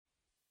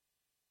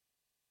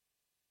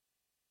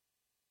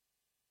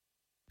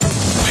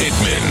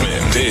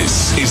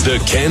This is the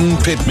Ken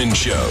Pittman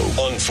Show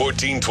on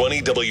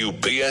 1420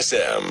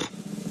 WBSM.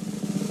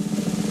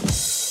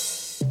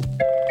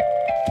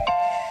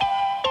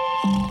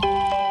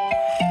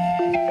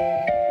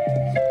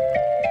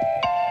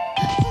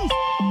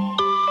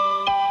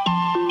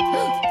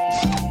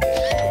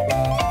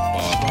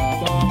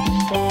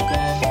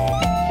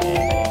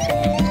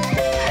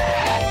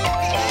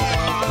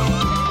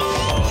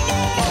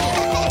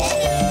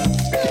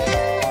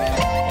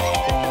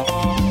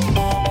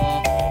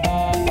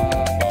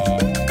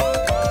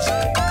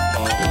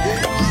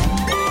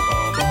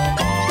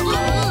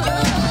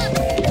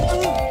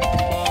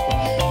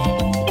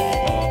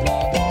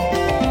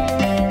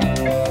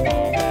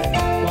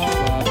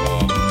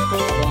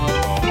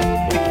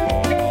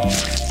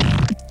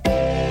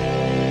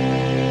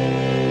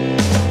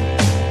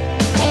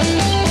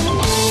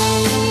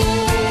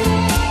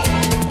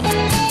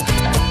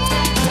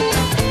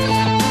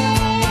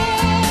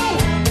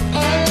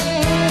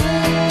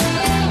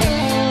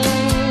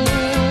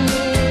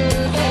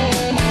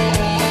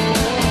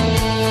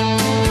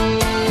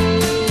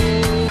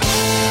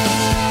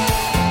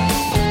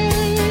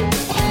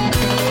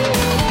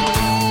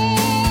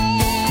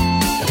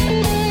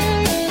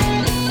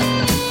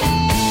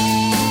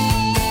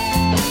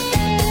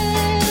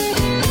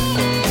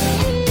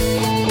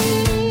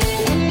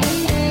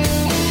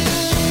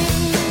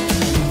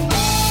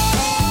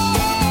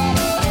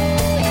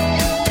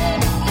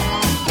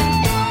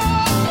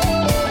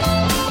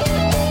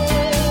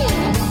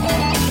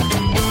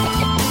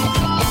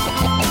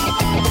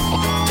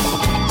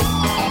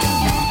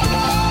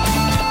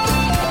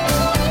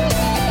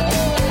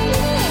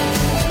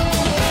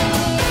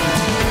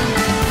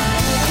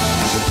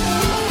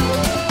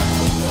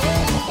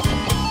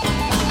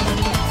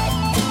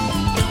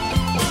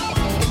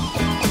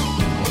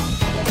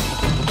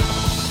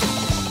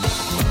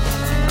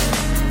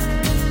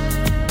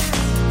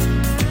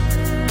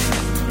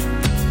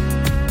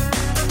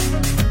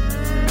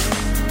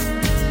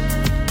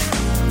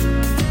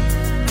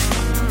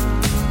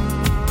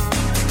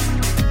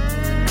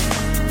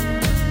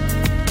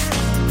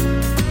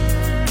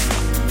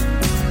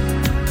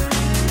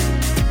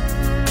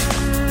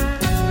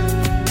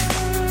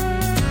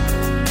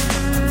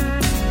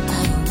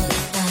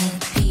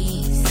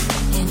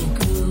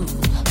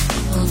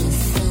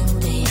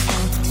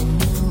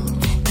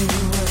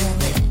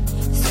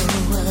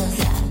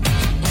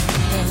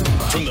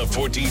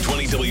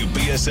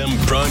 WBSM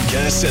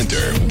Broadcast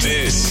Center.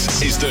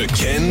 This is the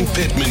Ken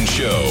Pittman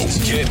Show.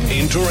 Get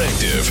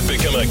interactive.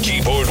 Become a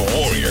keyboard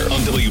warrior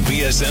on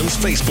WBSM's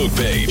Facebook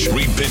page.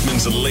 Read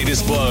Pittman's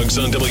latest blogs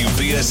on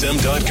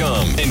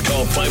WBSM.com and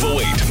call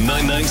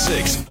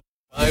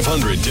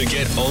 508-996-500 to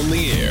get on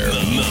the air.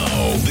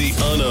 Now, the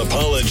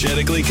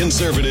unapologetically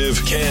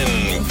conservative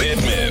Ken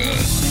Pittman.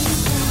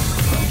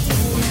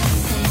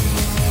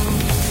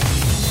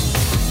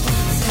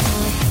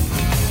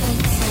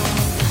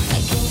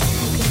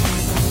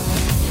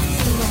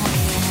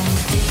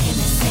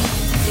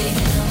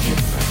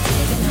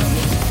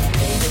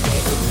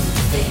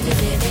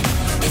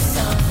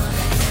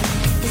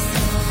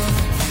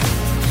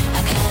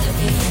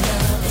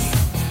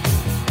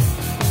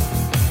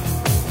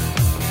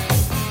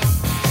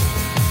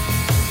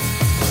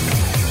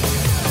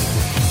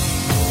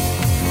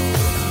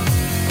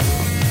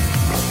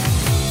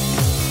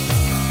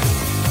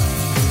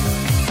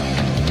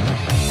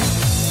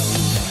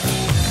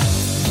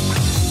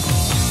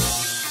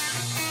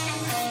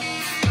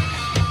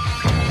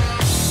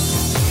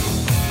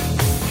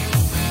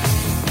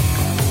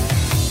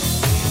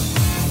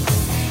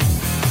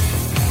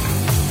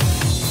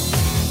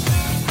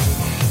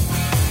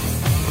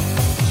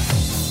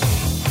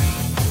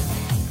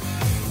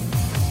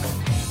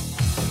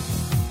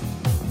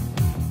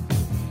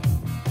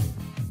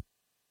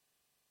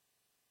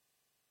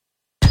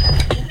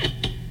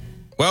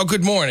 Well,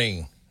 good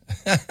morning.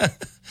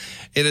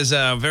 It is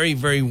a very,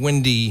 very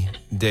windy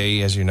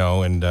day, as you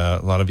know, and a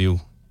lot of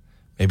you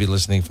may be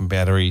listening from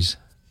batteries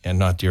and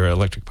not your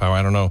electric power.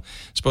 I don't know.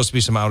 It's supposed to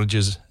be some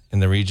outages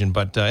in the region.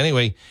 But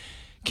anyway,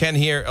 Ken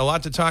here. A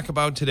lot to talk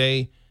about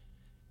today.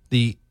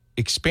 The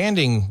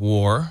expanding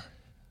war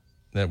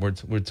that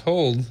we're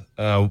told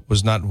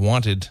was not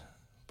wanted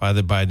by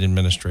the Biden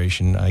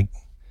administration. I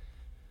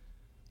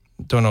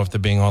don't know if they're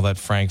being all that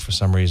frank for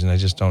some reason. I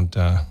just don't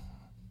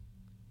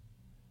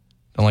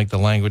like the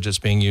language that's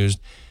being used.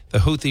 The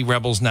Houthi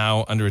rebels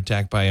now under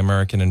attack by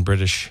American and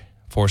British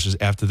forces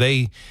after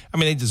they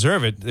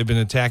deserve it. They've been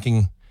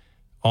attacking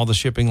all the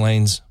shipping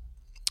lanes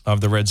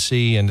of the Red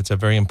Sea, and it's a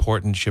very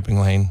important shipping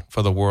lane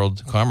for the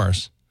world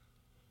commerce.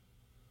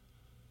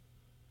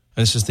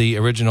 And this is the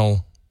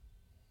original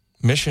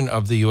mission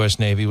of the U.S.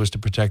 Navy, was to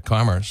protect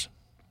commerce.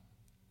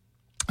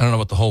 I don't know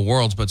about the whole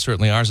world's, but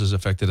certainly ours is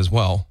affected as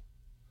well.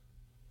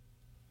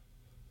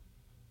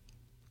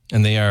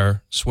 And they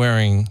are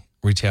swearing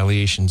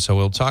retaliation. So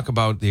we'll talk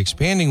about the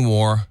expanding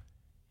war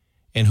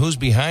and who's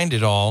behind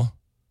it all.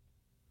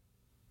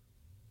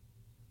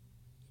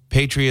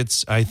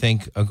 Patriots, I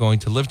think, are going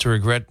to live to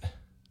regret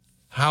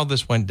how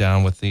this went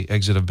down with the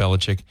exit of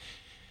Belichick.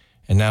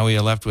 And now we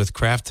are left with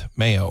Kraft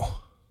Mayo.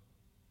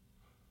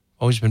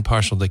 Always been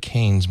partial to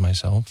Canes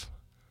myself.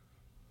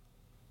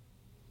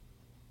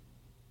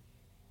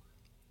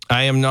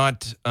 I am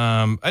not.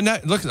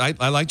 Look,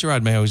 I like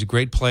Gerard Mayo. He's a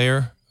great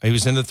player. He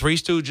was in the Three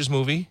Stooges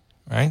movie,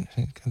 right?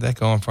 Got that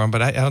going for him.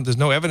 But there's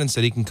no evidence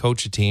that he can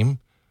coach a team,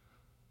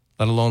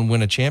 let alone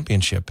win a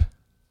championship.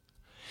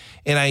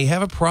 And I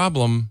have a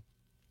problem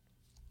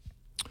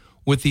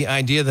with the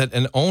idea that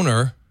an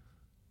owner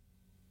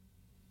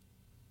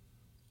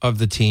of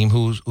the team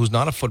who's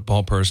not a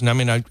football person. I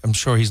mean, I'm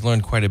sure he's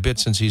learned quite a bit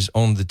since he's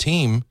owned the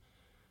team,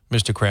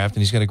 Mr. Kraft,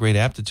 and he's got a great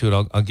aptitude.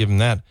 I'll give him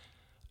that.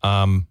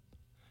 A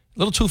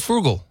little too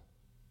frugal.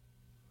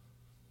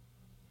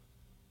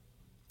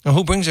 Now,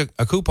 who brings a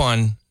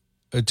coupon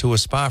to a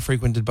spa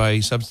frequented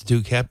by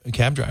substitute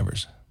cab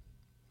drivers?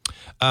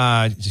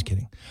 Just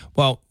kidding.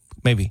 Well,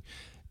 maybe.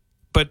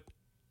 But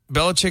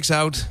Belichick's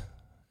out.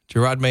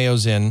 Gerard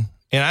Mayo's in.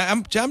 And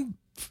I'm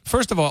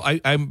first of all,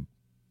 I'm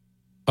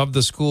of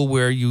the school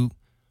where you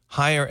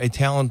hire a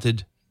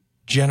talented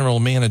general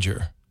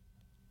manager,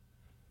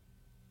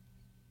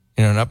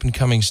 an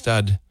up-and-coming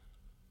stud,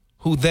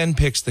 who then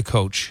picks the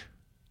coach.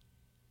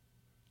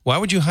 Why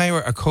would you hire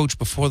a coach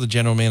before the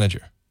general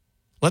manager?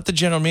 Let the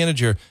general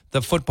manager,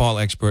 the football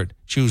expert,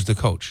 choose the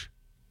coach.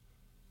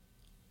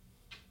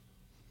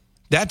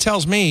 That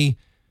tells me,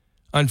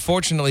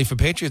 unfortunately for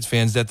Patriots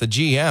fans, that the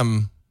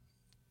GM,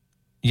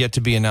 yet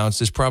to be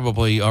announced, is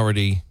probably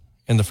already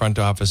in the front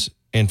office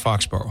in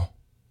Foxborough.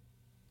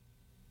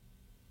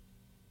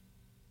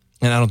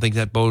 And I don't think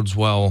that bodes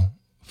well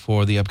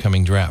for the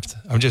upcoming draft.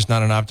 I'm just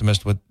not an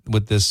optimist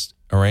with this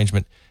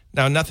arrangement.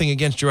 Now, nothing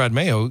against Gerard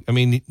Mayo. I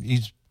mean,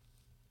 he's,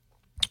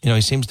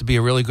 he seems to be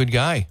a really good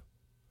guy.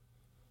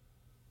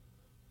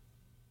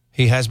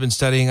 He has been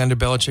studying under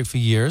Belichick for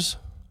years.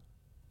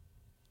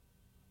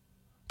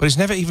 But he's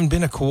never even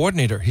been a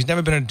coordinator. He's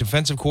never been a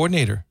defensive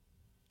coordinator.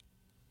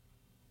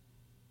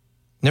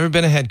 Never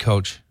been a head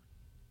coach.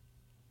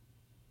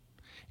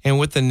 And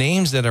with the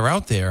names that are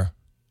out there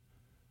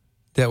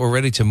that were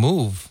ready to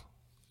move,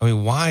 I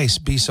mean, why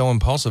be so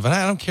impulsive? And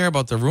I don't care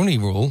about the Rooney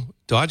Rule,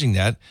 dodging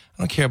that.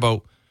 I don't care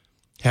about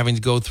having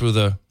to go through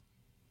the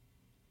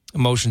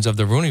emotions of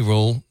the Rooney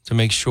Rule to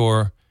make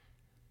sure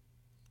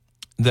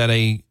that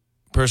a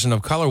person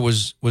of color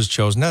was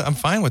chosen. I'm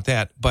fine with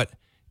that, but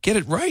get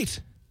it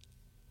right.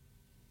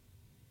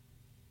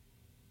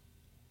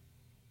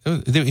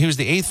 He was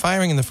the eighth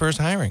firing in the first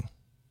hiring.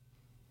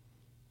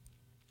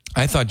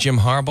 I thought Jim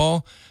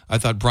Harbaugh, I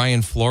thought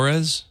Brian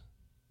Flores,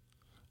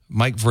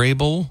 Mike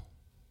Vrabel,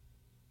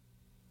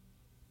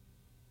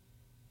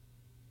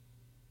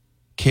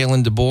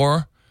 Kalen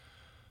DeBoer,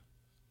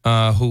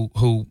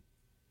 who,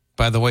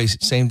 by the way,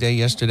 same day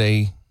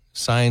yesterday,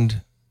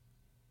 signed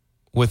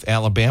with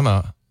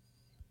Alabama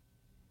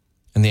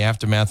in the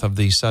aftermath of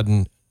the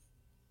sudden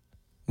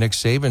Nick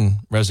Saban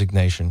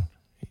resignation.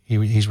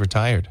 He's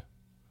retired.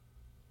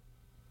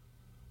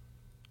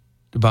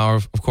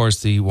 DeBoer, of course,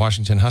 the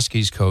Washington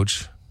Huskies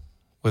coach,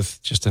 with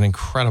just an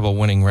incredible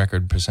winning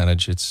record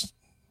percentage. It's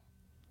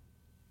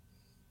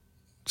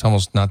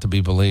almost not to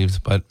be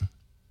believed, but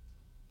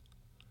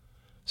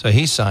so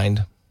he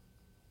signed.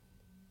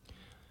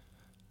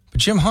 But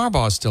Jim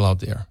Harbaugh is still out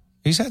there.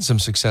 He's had some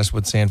success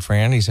with San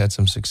Fran. He's had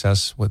some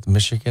success with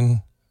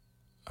Michigan.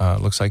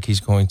 Looks like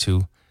he's going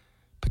to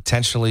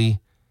potentially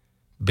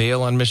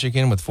bail on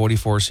Michigan with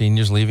 44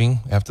 seniors leaving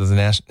after the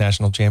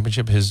national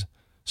championship. His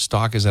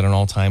stock is at an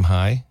all-time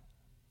high.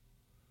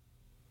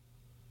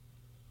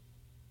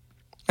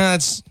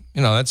 That's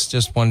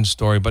just one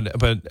story. But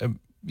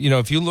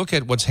if you look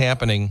at what's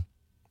happening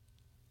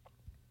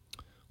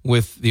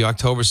with the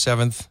October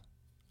 7th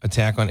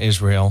attack on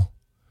Israel,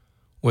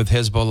 with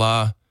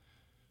Hezbollah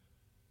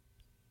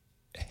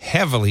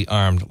heavily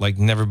armed like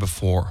never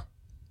before,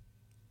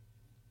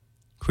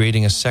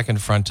 creating a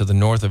second front to the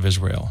north of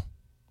Israel,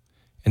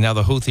 and now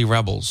the Houthi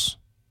rebels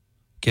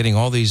getting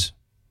all these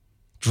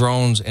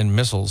drones and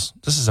missiles.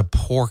 This is a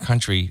poor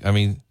country. I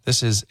mean,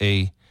 this is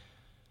a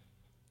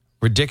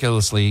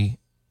ridiculously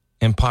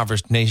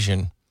impoverished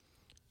nation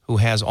who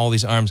has all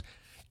these arms.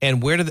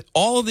 And where do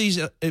all of these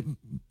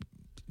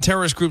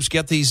terrorist groups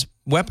get these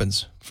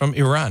weapons? From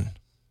Iran.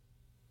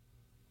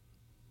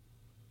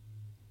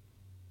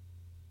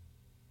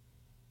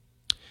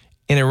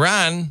 And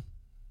Iran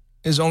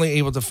is only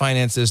able to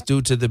finance this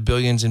due to the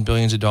billions and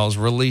billions of dollars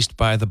released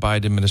by the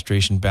Biden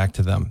administration back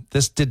to them.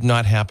 This did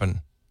not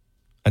happen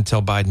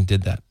until Biden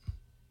did that.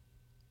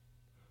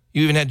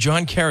 You even had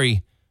John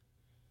Kerry,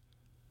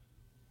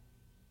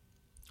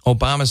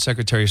 Obama's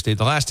Secretary of State,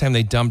 the last time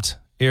they dumped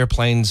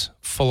airplanes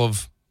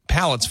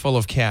pallets full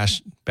of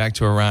cash back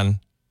to Iran,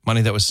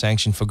 money that was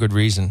sanctioned for good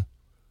reason.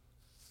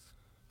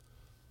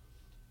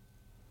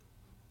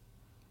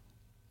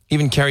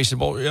 Even Kerry said,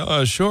 well,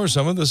 yeah, sure,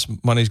 some of this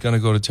money's going to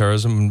go to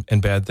terrorism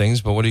and bad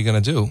things, but what are you going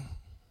to do?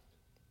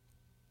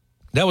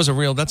 That was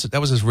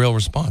his real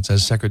response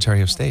as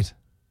Secretary of State.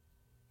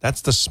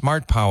 That's the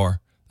smart power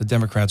the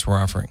Democrats were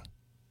offering.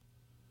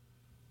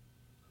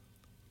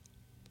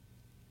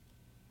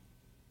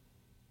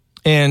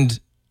 And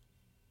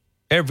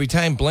every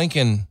time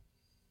Blinken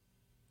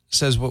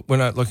says we're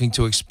not looking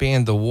to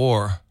expand the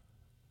war,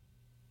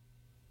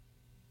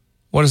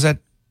 what does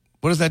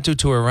that do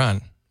to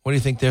Iran? What do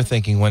you think they're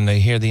thinking when they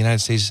hear the United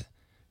States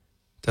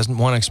doesn't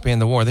want to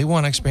expand the war? They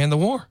want to expand the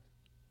war.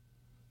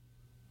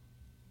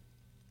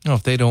 No,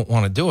 if they don't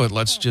want to do it,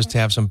 let's just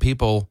have some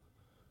people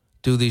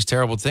do these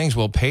terrible things.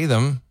 We'll pay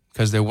them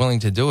because they're willing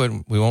to do it.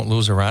 We won't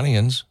lose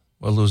Iranians.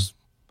 We'll lose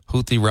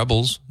Houthi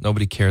rebels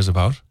nobody cares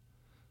about.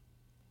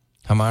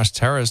 Hamas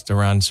terrorists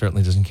Iran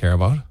certainly doesn't care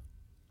about.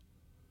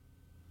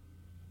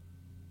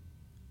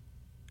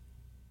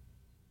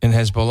 And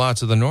Hezbollah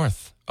to the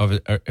north of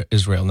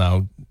Israel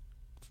now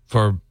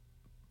for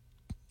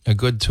a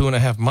good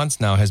 2.5 months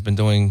now has been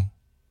doing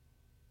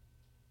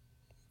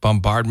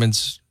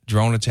bombardments,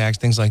 drone attacks,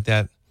 things like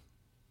that.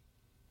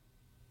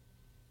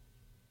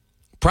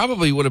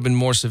 Probably would have been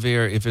more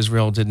severe if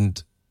Israel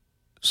didn't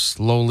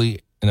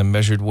slowly, in a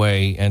measured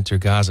way, enter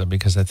Gaza,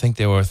 because I think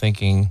they were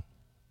thinking,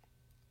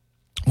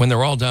 when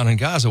they're all down in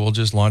Gaza, we'll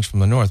just launch from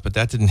the north. But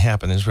that didn't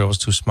happen. Israel was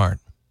too smart.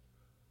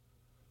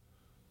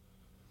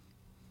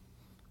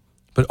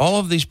 But all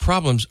of these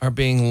problems are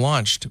being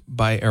launched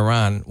by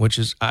Iran, which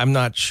is, I'm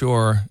not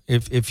sure,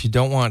 if you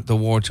don't want the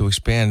war to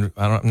expand,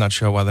 I'm not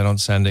sure why they don't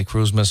send a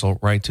cruise missile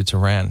right to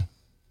Tehran.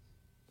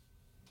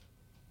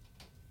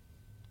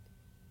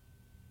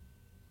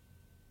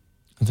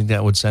 I think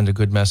that would send a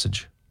good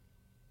message.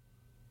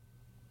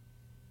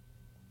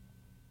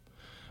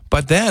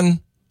 But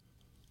then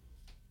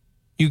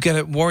you got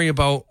to worry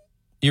about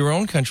your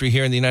own country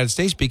here in the United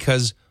States,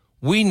 because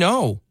we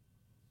know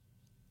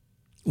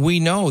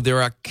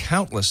there are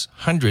countless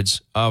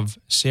hundreds of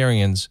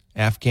Syrians,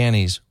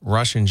 Afghanis,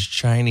 Russians,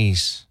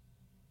 Chinese,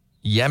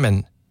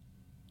 Yemen,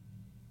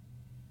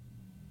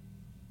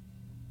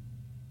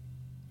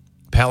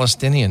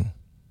 Palestinian,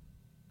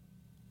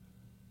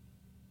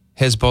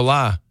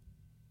 Hezbollah,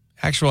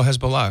 actual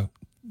Hezbollah,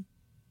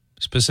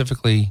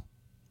 specifically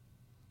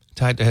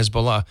tied to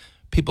Hezbollah,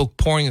 people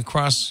pouring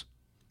across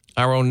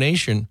our own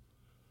nation.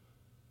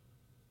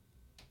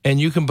 And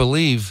you can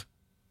believe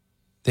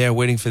they're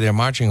waiting for their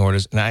marching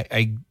orders. And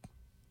I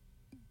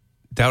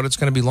doubt it's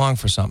going to be long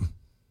for some,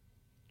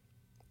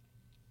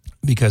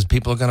 because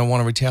people are going to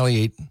want to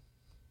retaliate.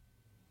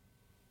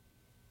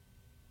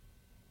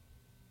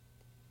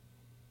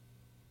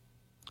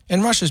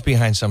 And Russia's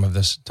behind some of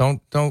this.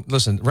 Don't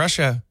listen.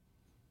 Russia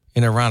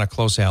and Iran are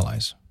close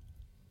allies.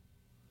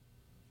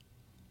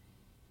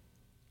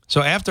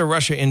 So after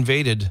Russia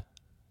invaded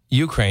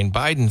Ukraine,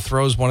 Biden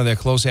throws one of their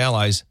close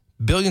allies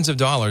billions of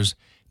dollars.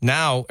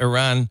 Now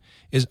Iran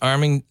is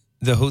arming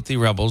the Houthi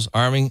rebels,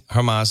 arming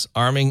Hamas,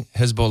 arming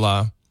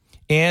Hezbollah,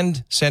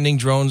 and sending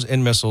drones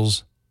and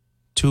missiles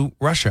to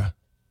Russia.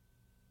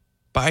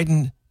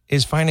 Biden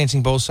is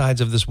financing both sides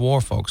of this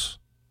war, folks.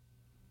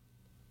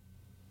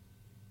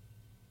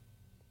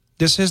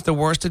 This is the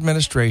worst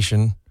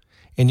administration.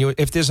 And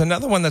if there's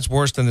another one that's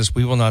worse than this,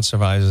 we will not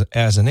survive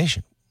as a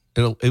nation.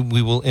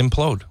 We will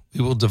implode.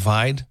 We will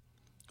divide.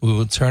 We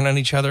will turn on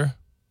each other.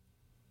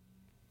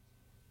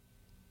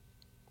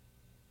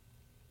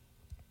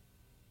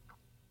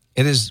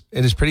 It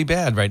is pretty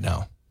bad right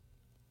now.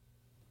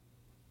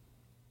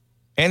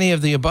 Any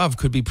of the above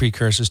could be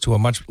precursors to a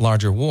much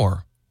larger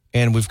war.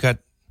 And we've got,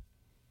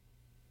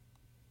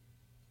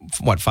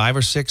 5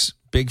 or 6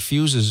 big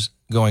fuses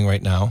going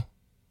right now.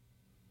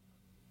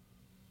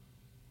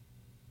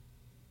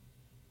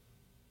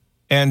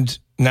 And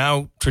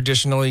now,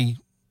 traditionally,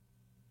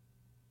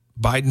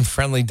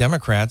 Biden-friendly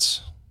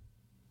Democrats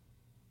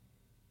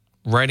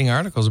writing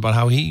articles about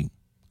how he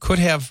could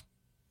have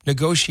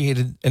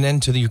negotiated an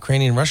end to the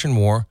Ukrainian-Russian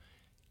war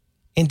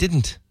and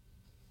didn't.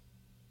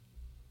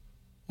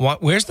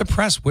 Where's the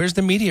press? Where's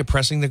the media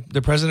pressing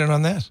the president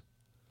on that?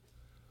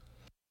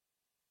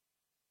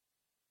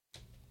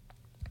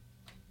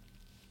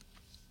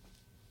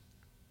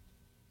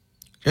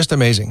 Just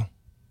amazing.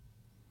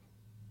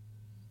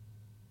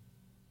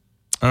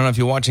 I don't know if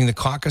you're watching the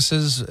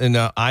caucuses in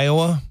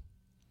Iowa.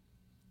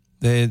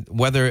 The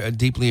weather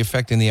deeply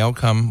affecting the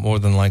outcome, more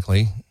than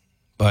likely,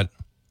 but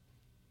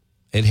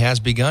it has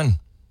begun.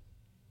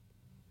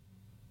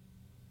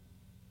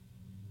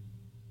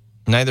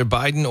 Neither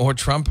Biden or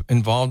Trump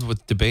involved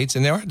with debates,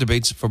 and there are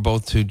debates for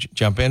both to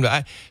jump in. But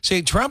I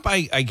say Trump,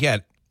 I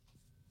get.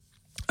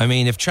 I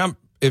mean, if Trump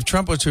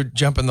was to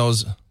jump in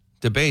those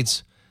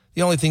debates,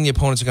 the only thing the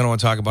opponents are going to want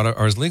to talk about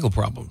are his legal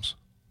problems.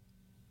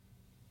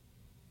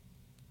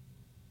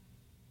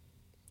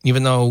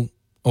 Even though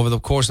over the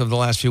course of the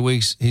last few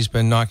weeks, he's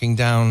been knocking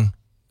down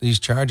these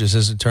charges.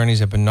 His attorneys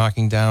have been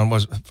knocking down,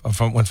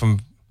 went from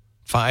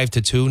 5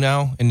 to 2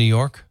 now in New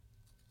York.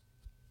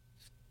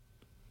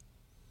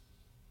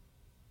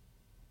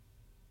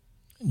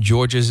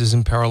 Georgia's is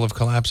in peril of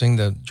collapsing,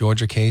 the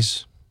Georgia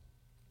case.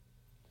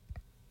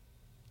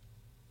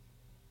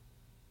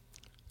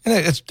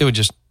 And they were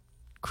just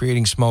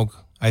creating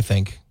smoke, I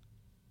think.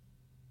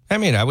 I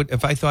mean, I would,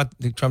 if I thought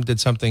that Trump did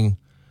something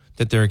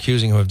that they're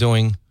accusing him of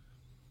doing,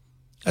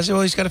 I said,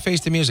 well, he's got to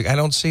face the music. I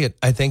don't see it.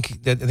 I think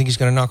he's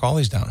going to knock all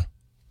these down.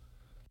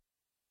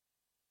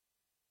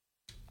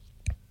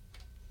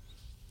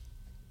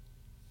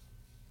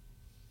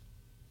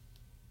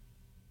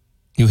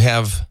 you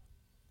have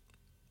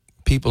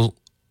people,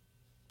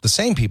 the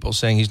same people,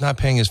 saying he's not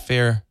paying his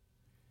fair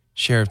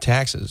share of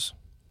taxes,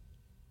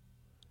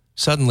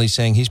 suddenly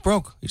saying he's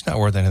broke. He's not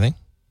worth anything.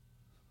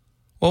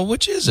 Well,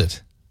 which is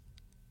it?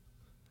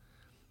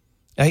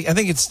 I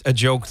think it's a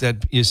joke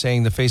that you're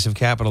saying the face of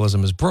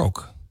capitalism is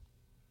broke.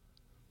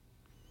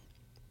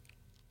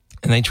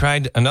 And they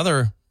tried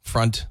another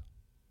front.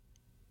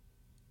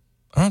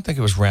 I don't think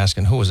it was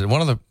Raskin. Who was it?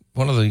 One of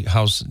the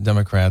House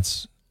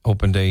Democrats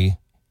opened a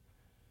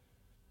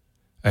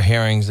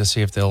hearings to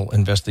see if they'll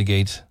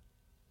investigate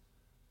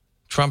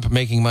Trump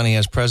making money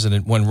as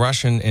president when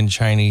Russian and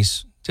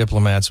Chinese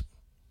diplomats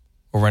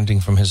were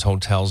renting from his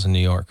hotels in New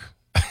York.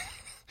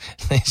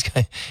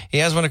 He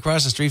has one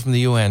across the street from the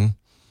UN.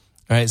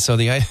 All right, so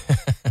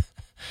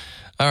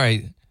all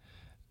right,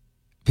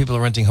 people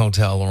are renting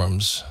hotel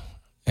rooms,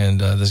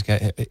 and this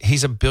guy,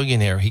 he's a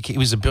billionaire. He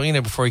was a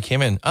billionaire before he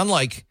came in,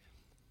 unlike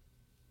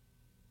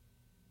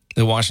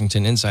the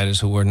Washington insiders,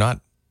 who were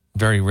not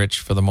very rich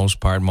for the most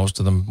part. Most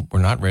of them were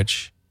not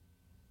rich.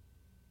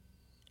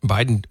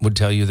 Biden would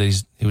tell you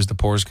that he was the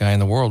poorest guy in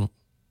the world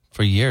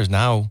for years.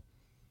 Now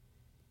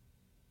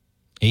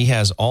he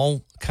has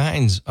all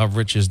kinds of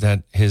riches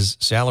that his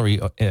salary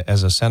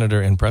as a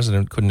senator and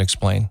president couldn't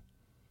explain.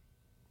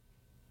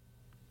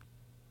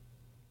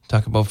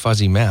 Talk about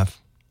fuzzy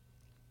math.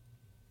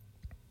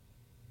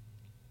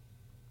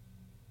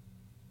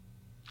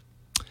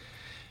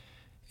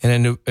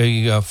 And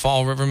a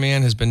Fall River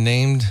man has been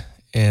named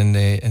in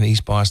an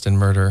East Boston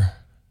murder.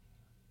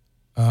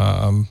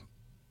 That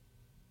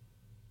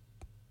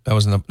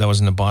was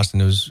in the Boston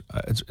News.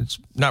 It's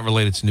not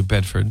related to New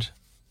Bedford.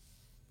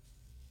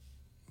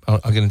 I'll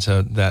get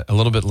into that a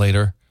little bit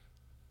later.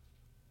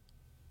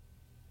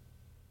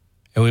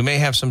 And we may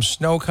have some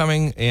snow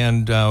coming,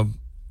 and I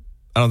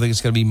don't think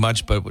it's going to be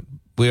much, but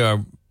we are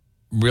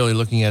really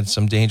looking at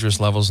some dangerous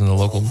levels in the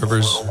local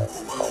rivers.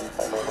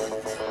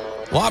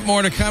 A lot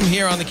more to come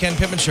here on the Ken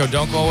Pittman Show.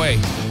 Don't go away.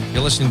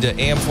 You're listening to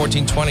AM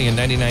 1420 and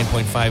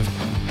 99.5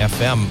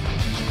 FM,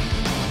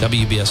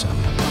 WBSM.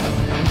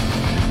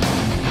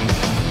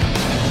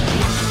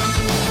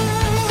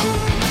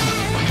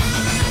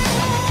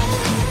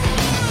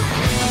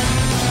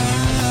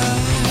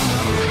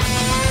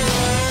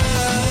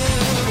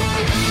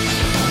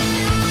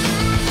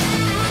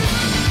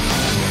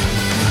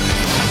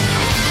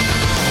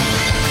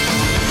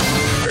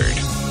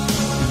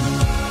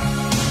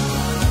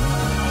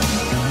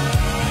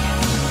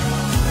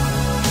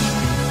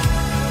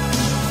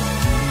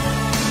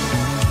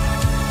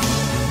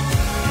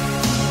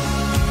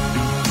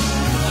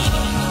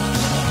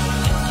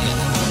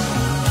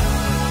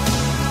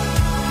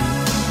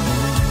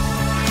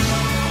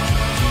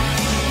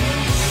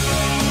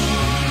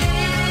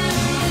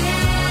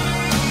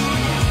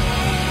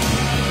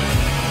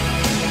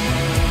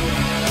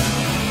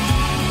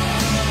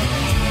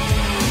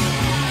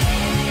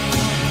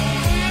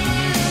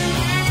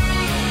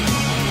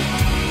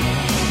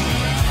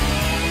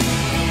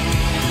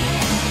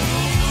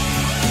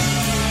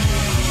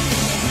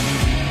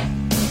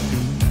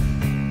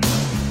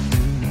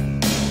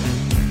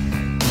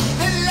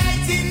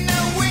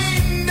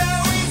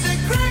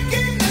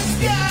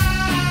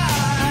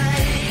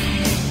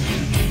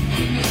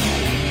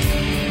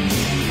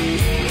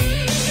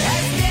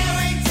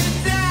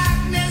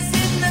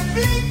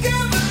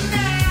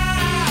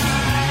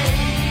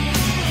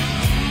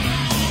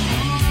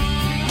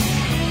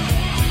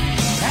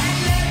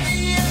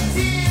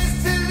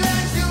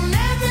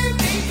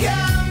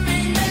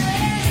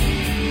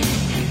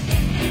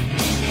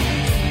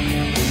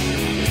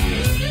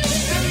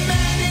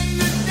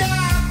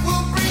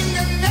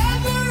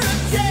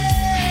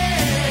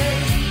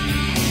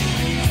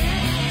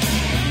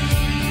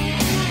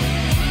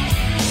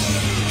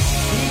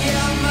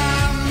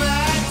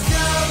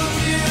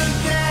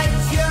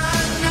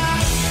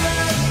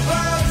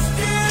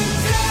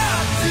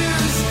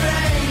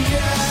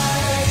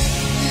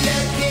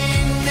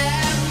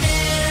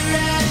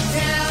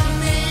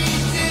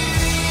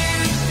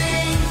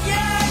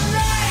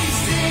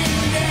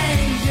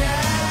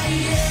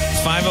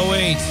 It's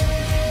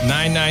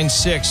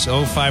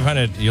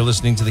 508-996-0500. You're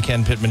listening to the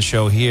Ken Pittman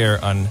Show here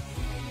on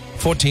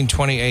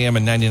 1420 AM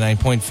and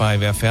 99.5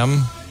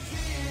 FM,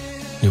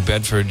 New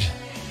Bedford.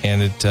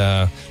 And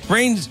the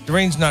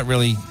rain's not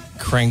really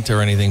cranked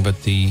or anything,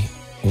 but the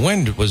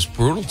wind was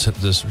brutal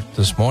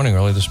this morning,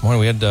 early this morning.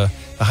 We had the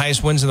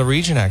highest winds in the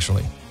region,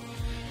 actually.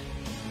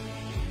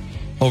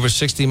 Over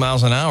 60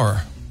 miles an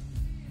hour.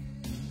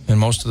 And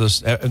most of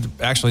this,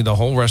 actually the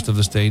whole rest of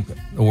the state,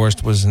 the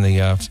worst was in the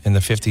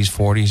 50s,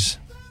 40s,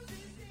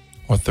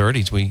 or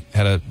 30s. We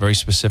had a very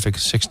specific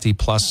 60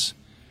 plus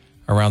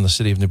around the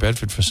city of New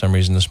Bedford for some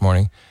reason this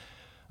morning.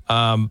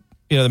 The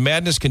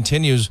madness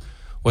continues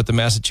with the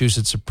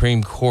Massachusetts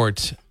Supreme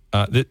Court.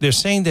 They're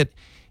saying that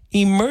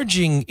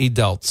emerging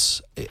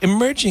adults,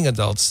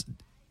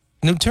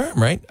 new term,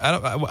 right?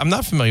 I'm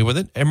not familiar with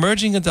it.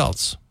 Emerging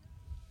adults,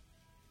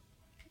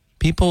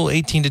 people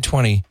 18 to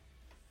 20,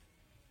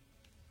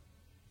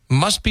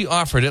 must be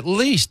offered at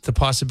least the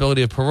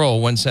possibility of parole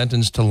when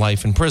sentenced to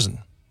life in prison.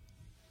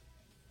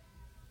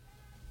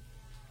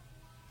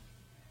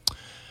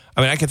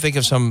 I mean, I can think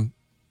of some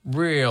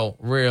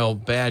real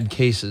bad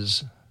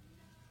cases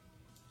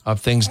of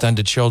things done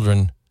to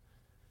children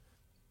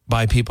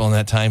by people in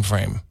that time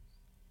frame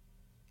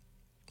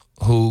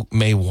who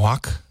may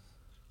walk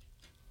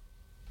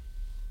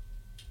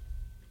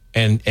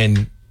and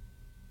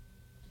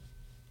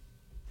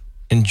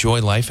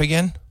enjoy life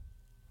again.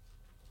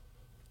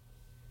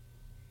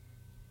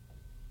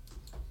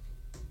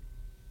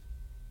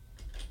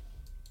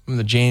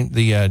 The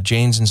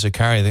Janes and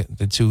Zachary,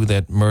 the two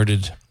that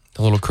murdered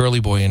the little curly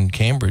boy in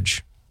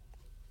Cambridge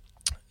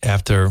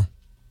after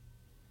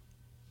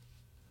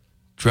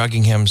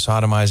drugging him,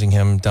 sodomizing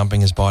him,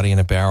 dumping his body in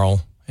a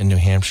barrel in New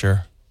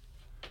Hampshire.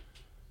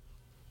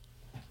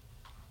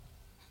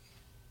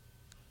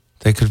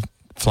 They could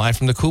fly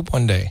from the coop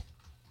one day.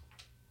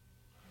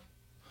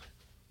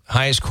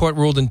 Highest court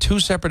ruled in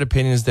two separate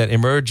opinions that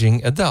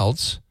emerging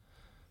adults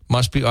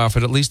must be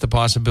offered at least the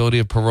possibility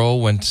of parole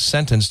when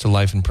sentenced to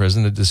life in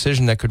prison, a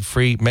decision that could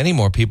free many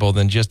more people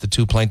than just the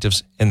two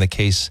plaintiffs in the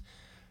case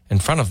in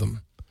front of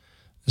them.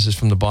 This is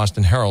from the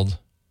Boston Herald.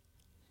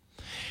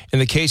 In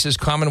the cases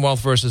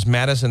Commonwealth versus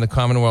Mattis and the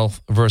Commonwealth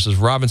versus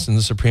Robinson,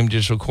 the Supreme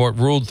Judicial Court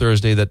ruled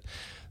Thursday that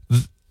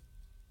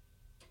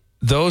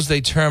those they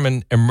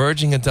term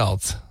emerging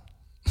adults,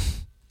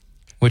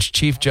 which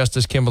Chief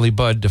Justice Kimberly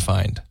Budd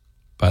defined,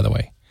 by the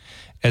way,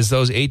 as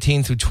those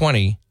 18 through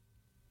 20,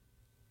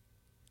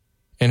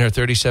 in her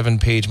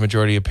 37-page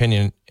majority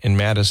opinion in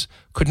Mattis,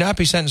 could not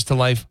be sentenced to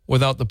life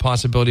without the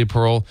possibility of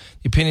parole.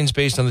 The opinion is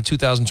based on the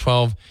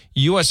 2012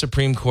 U.S.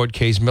 Supreme Court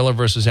case Miller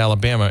versus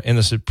Alabama in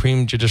the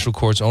Supreme Judicial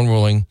Court's own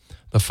ruling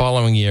the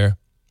following year,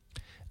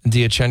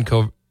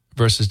 Diachenko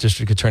versus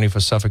District Attorney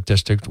for Suffolk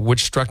District,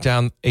 which struck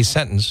down a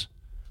sentence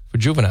for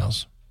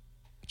juveniles.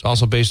 It's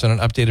also based on an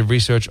updated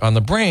research on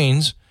the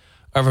brains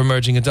of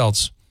emerging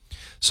adults.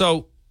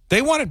 So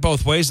they want it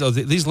both ways, though.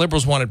 These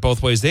liberals want it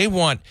both ways. They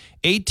want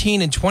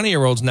 18 and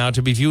 20-year-olds now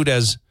to be viewed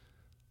as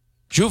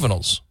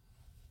juveniles.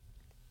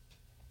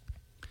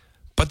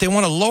 But they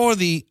want to lower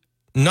the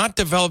not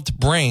developed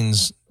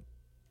brains,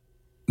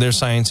 their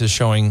science is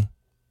showing.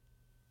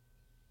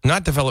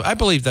 Not developed. I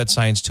believe that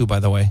science, too, by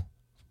the way.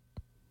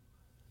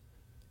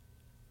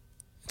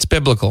 It's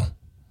biblical.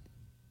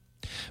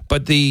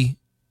 But the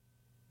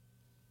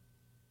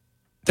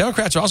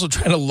Democrats are also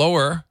trying to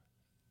lower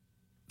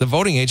the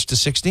voting age to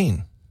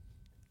 16.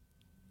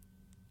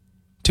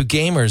 To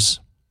gamers.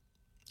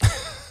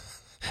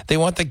 They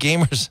want the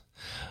gamers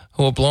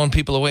who are blowing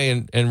people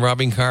away and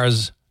robbing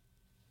cars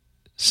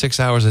 6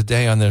 hours a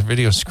day on their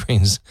video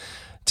screens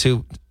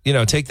to,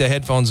 take the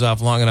headphones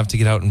off long enough to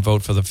get out and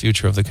vote for the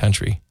future of the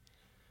country,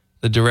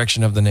 the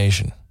direction of the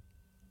nation.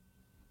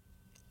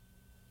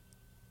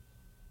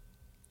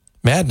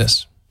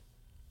 Madness.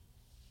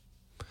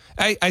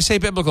 I say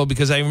biblical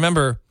because I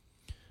remember,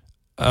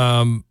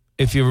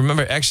 if you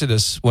remember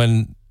Exodus,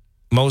 when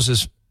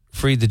Moses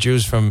freed the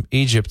Jews from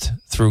Egypt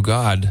through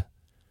God,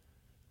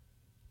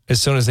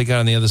 as soon as they got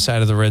on the other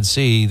side of the Red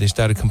Sea, they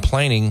started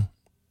complaining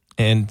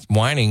and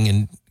whining,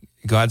 and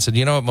God said,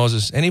 you know what,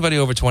 Moses, anybody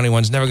over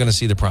 21 is never going to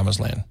see the promised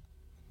land.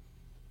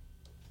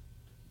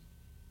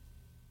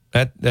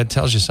 That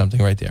tells you something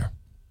right there.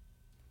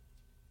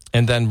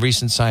 And then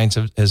recent science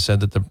has said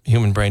that the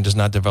human brain does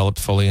not develop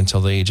fully until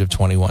the age of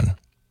 21.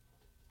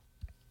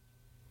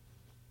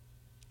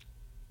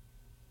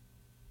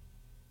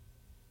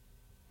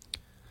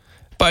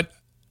 But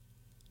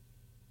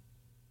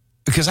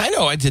because I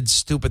know I did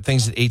stupid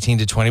things at 18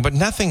 to 20, but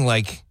nothing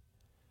like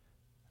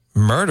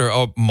murder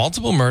or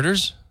multiple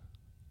murders.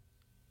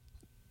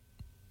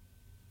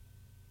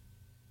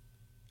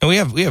 And we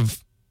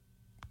have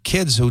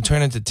kids who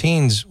turn into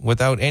teens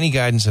without any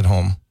guidance at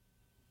home.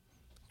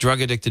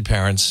 Drug-addicted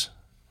parents.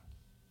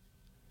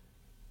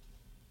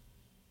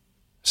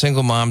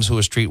 Single moms who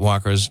are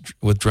streetwalkers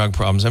with drug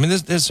problems. I mean,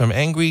 there's some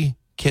angry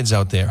kids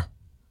out there.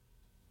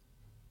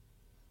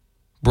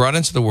 Brought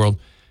into the world.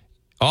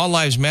 All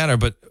lives matter,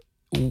 but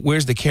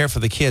where's the care for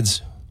the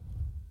kids?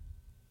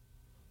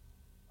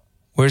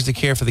 Where's the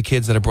care for the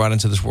kids that are brought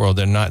into this world?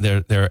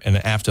 They're an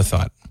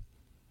afterthought.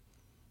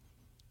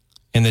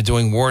 And they're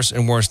doing worse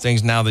and worse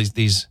things now.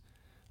 These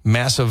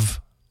massive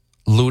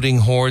looting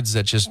hordes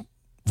that just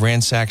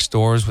ransack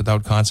stores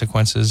without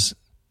consequences.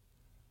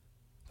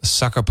 The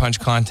sucker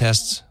punch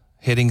contests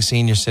hitting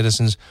senior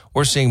citizens.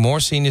 We're seeing more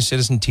senior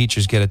citizen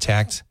teachers get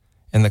attacked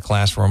in the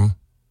classroom.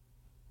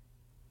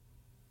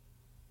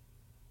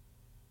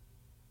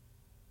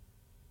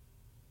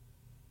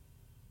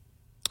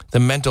 The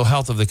mental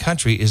health of the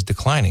country is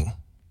declining.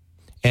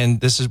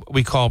 And this is what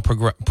we call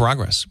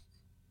progress.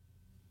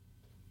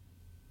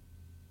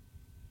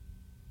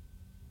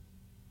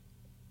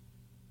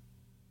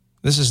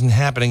 This isn't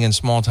happening in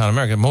small town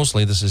America.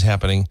 Mostly this is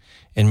happening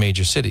in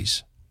major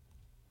cities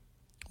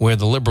where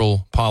the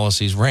liberal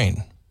policies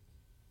reign.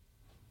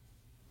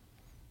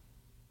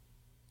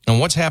 And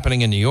what's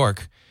happening in New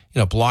York,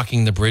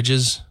 blocking the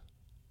bridges.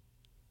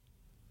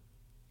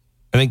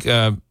 I think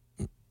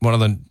one of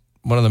the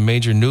one of the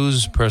major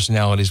news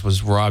personalities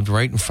was robbed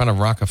right in front of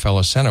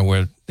Rockefeller Center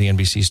where the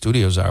NBC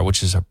studios are,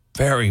 which is a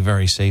very,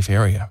 very safe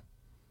area,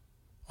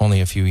 only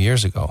a few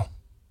years ago.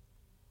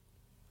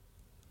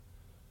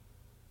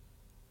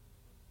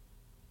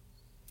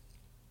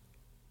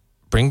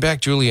 Bring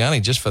back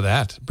Giuliani just for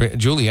that.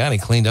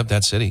 Giuliani cleaned up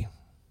that city.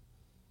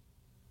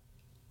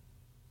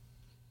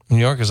 New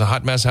York is a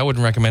hot mess. I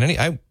wouldn't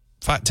recommend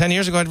 10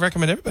 years ago, I'd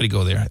recommend everybody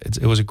go there.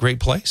 It was a great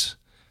place.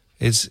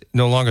 It's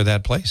no longer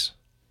that place.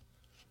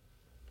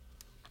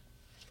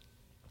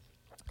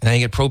 Now you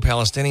get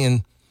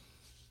pro-Palestinian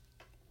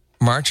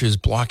marchers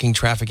blocking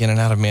traffic in and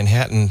out of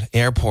Manhattan,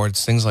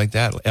 airports, things like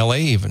that, L.A.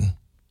 even.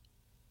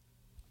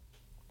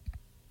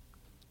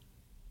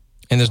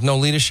 And there's no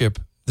leadership.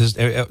 There's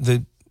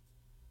the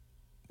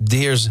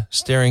deers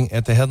staring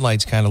at the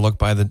headlights kind of look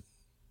by the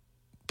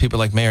people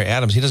like Mayor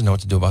Adams. He doesn't know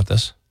what to do about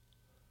this.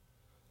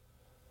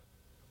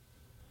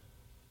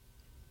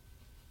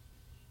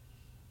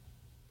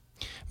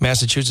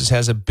 Massachusetts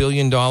has $1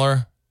 billion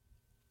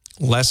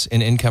less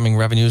in incoming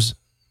revenues,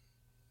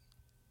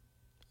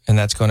 and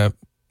that's going to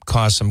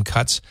cause some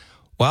cuts.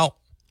 Well,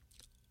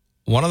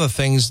 one of the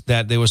things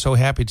that they were so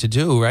happy to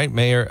do, right,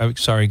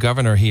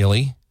 Governor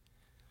Healy,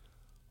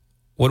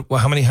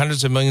 how many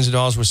hundreds of millions of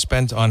dollars were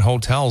spent on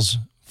hotels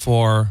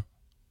for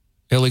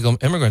illegal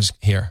immigrants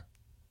here?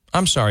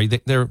 I'm sorry,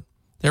 they're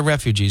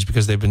refugees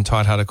because they've been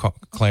taught how to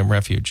claim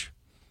refuge.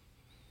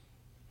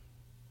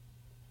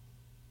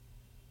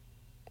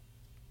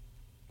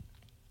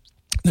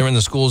 They're in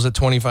the schools at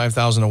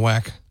 $25,000 a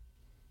whack.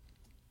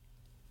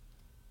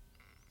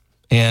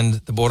 And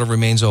the border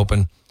remains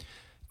open.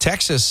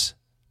 Texas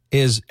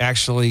is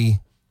actually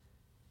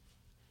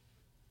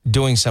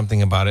doing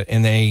something about it,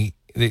 and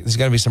there's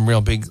got to be some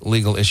real big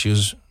legal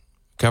issues.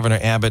 Governor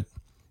Abbott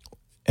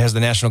has the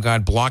National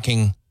Guard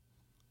blocking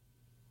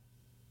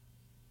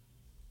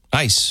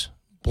ICE,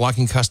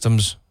 blocking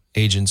customs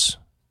agents.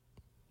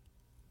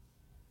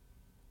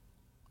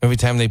 Every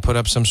time they put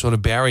up some sort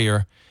of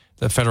barrier,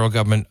 the federal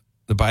government,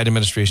 the Biden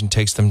administration,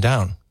 takes them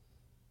down.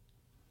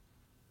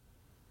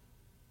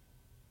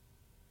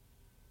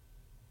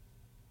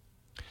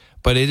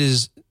 But it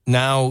is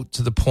now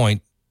to the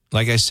point,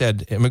 like I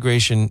said,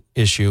 immigration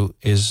issue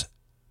is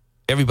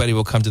everybody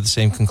will come to the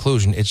same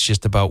conclusion. It's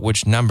just about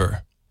which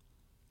number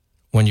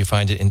when you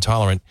find it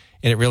intolerant.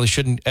 And it really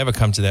shouldn't ever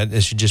come to that.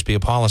 It should just be a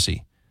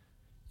policy.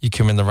 You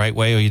come in the right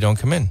way or you don't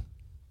come in.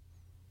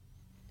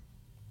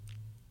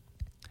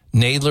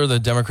 Nadler, the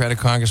Democratic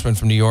congressman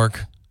from New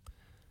York,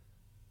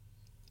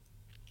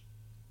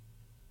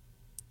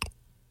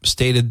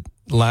 stated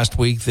last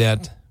week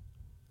that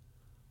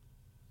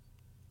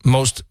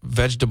most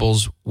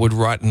vegetables would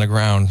rot in the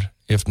ground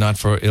if not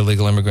for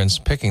illegal immigrants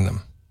picking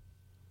them.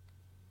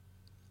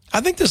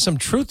 I think there's some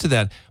truth to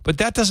that, but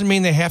that doesn't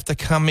mean they have to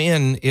come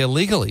in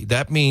illegally.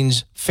 That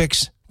means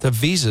fix the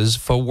visas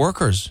for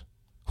workers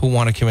who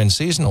want to come in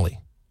seasonally.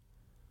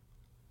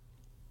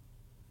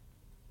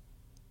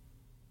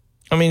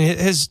 I mean,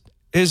 his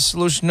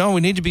solution, no,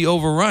 we need to be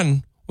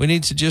overrun. We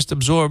need to just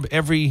absorb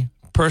every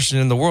person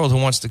in the world who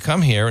wants to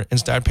come here and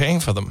start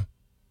paying for them.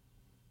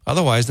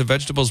 Otherwise, the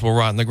vegetables will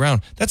rot in the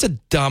ground. That's a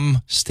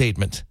dumb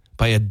statement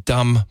by a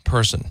dumb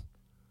person.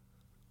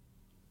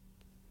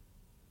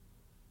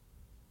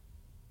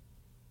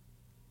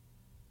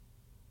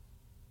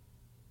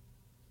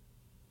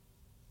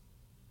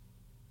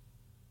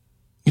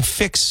 You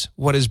fix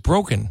what is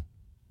broken.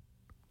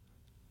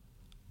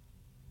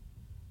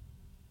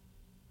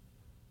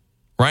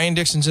 Ryan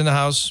Dixon's in the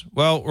house.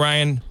 Well,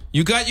 Ryan,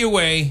 you got your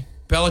way.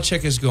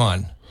 Belichick is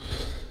gone.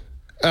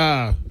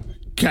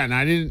 Ken,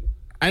 I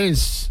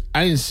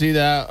didn't see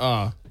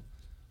that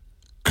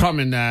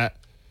coming. That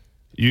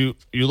you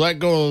let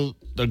go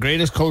the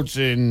greatest coach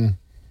in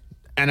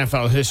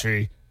NFL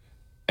history,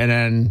 and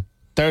then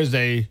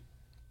Thursday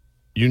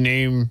you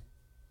name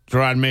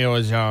Gerard Mayo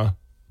as your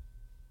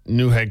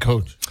new head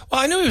coach.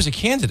 Well, I knew he was a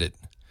candidate,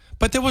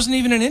 but there wasn't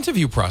even an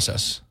interview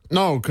process.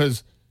 No,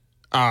 because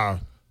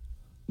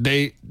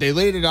they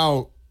laid it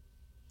out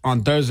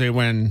on Thursday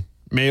when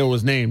Mayo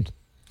was named.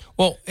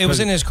 Well, it was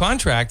in his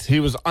contract. He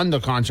was under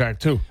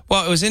contract, too.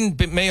 Well, it was in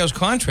Mayo's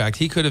contract.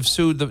 He could have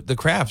sued the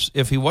Crafts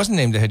if he wasn't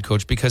named the head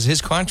coach because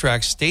his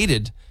contract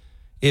stated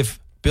if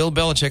Bill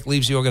Belichick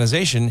leaves the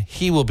organization,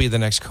 he will be the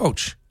next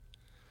coach.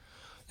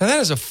 Now, that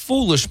is a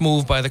foolish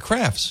move by the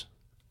Crafts.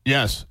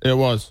 Yes, it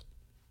was.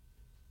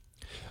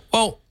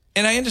 Well,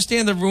 and I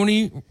understand the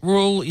Rooney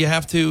rule. You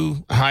have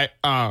to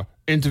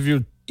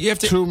interview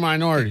two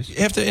minorities. You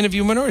have to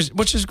interview minorities,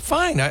 which is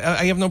fine.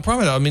 I have no problem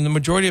with that. I mean, the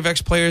majority of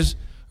ex-players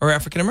are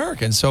African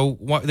American, so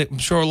I'm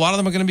sure a lot of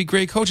them are going to be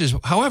great coaches.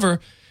 However,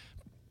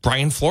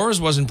 Brian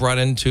Flores wasn't brought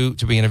in to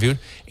be interviewed,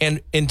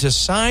 and to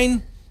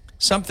sign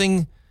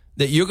something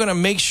that you're going to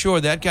make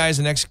sure that guy is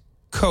the next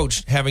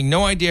coach, having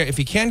no idea if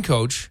he can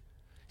coach.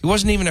 He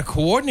wasn't even a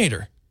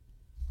coordinator.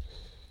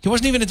 He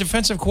wasn't even a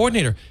defensive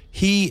coordinator.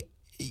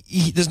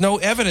 There's no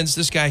evidence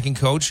this guy can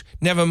coach,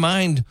 never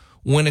mind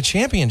win a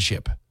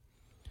championship.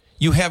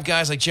 You have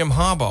guys like Jim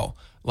Harbaugh,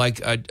 like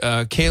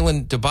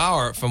Kalen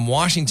DeBauer from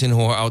Washington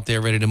who are out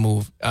there ready to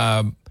move.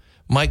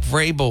 Mike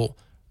Vrabel,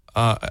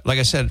 like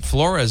I said,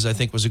 Flores I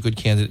think was a good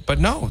candidate. But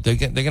no, they're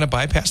going to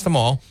bypass them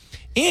all.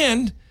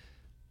 And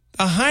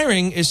the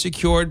hiring is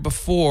secured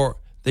before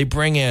they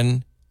bring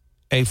in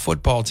a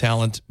football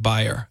talent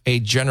buyer, a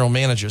general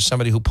manager,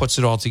 somebody who puts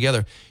it all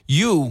together.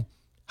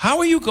 How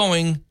are you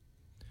going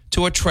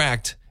to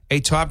attract a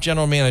top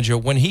general manager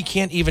when he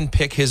can't even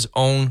pick his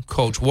own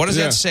coach? What does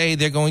that say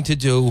they're going to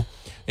do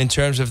in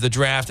terms of the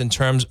draft, in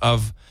terms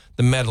of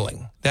the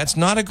meddling? That's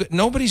not a good...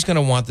 Nobody's going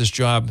to want this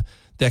job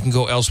that can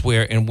go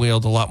elsewhere and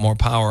wield a lot more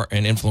power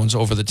and influence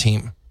over the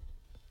team.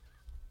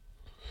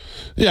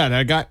 Yeah,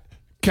 that guy...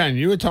 Ken,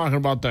 you were talking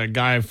about that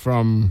guy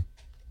from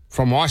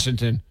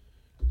Washington.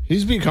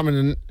 He's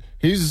becoming...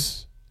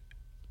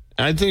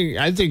 I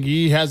think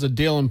he has a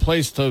deal in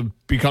place to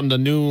become the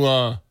new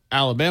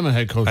Alabama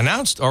head coach.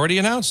 Already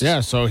announced. Yeah,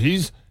 so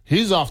he's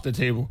off the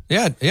table.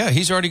 Yeah,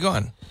 he's already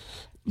gone.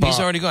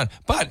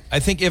 But I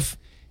think if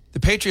the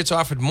Patriots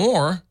offered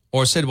more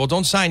or said, well,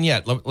 don't sign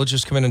yet, let's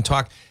just come in and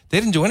talk, they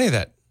didn't do any of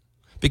that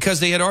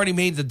because they had already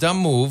made the dumb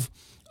move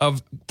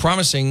of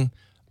promising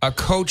a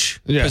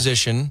coach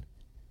position.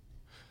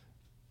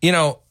 You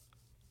know,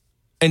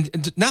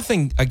 and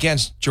nothing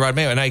against Gerard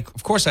Mayo, and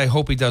of course I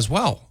hope he does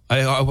well.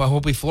 I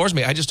hope he floors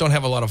me. I just don't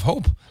have a lot of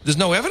hope. There's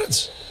no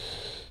evidence.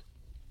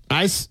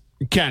 I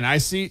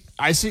see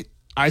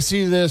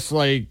this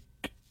like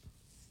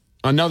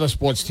another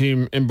sports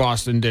team in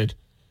Boston did.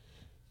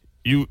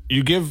 You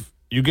give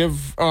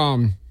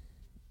Joe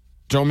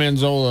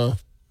Manzola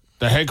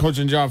the head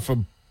coaching job for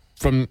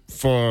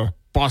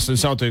Boston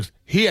Celtics.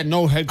 He had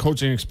no head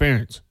coaching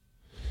experience,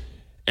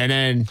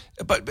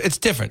 but it's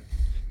different.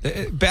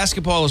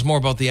 Basketball is more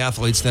about the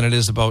athletes than it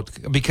is about,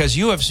 because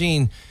you have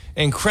seen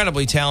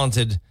incredibly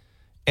talented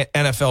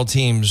NFL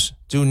teams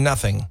do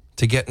nothing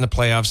to get in the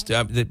playoffs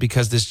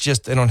because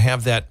they don't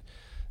have that.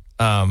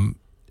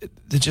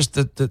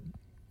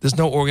 There's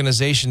no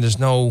organization. There's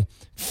no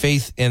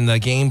faith in the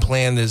game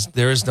plan.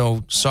 There is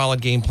no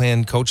solid game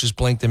plan. Coaches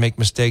blink. They make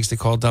mistakes. They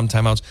call dumb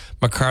timeouts.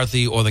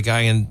 McCarthy or the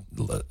guy in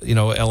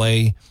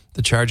L.A.,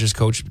 the Chargers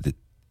coach.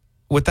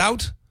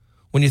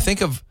 When you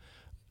think of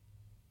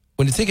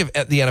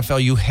the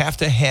NFL, you have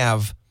to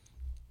have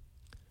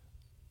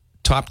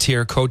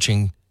top-tier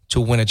coaching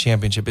to win a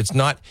championship.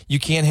 You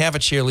can't have a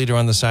cheerleader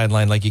on the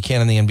sideline like you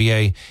can in the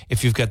NBA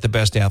if you've got the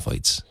best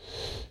athletes.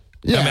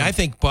 Yeah. I mean, I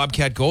think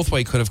Bobcat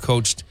Goldthwait could have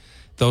coached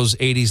those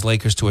 80s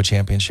Lakers to a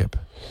championship.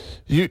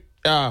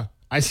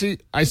 I see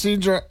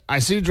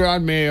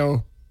Gerard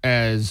Mayo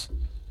as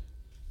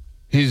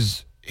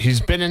he's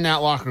been in that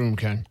locker room,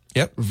 Ken.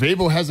 Yep.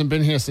 Vrabel hasn't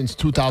been here since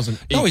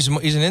 2008. No,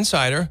 he's an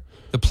insider.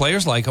 The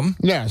players like him.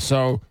 Yeah,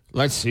 so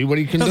let's see what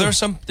he can do. There's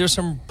some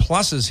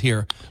pluses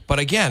here, but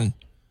again,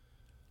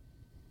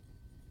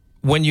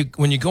 when you're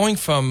going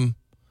from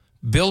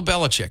Bill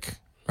Belichick,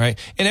 right?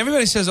 And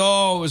everybody says,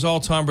 "Oh, it was all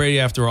Tom Brady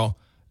after all."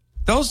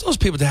 Those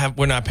people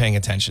were not paying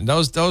attention.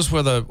 Those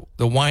were the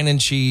wine and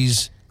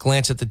cheese,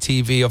 glance at the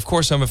TV. Of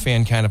course, I'm a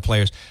fan kind of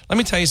players. Let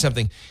me tell you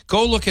something.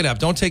 Go look it up.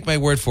 Don't take my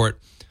word for it.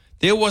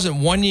 There wasn't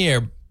one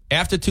year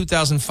after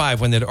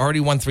 2005 when they'd already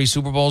won 3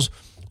 Super Bowls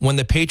when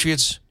the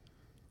Patriots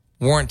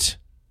weren't,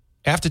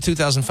 after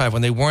 2005,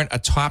 when they weren't a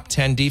top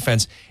 10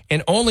 defense,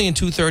 and only in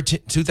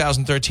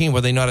 2013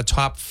 were they not a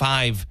top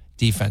 5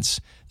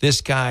 defense. This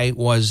guy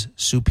was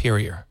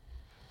superior.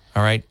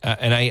 All right?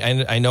 And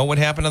I know what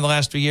happened in the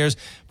last 3 years.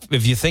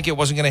 If you think it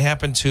wasn't going to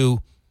happen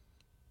to,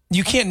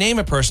 you can't name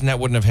a person that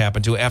wouldn't have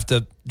happened to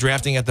after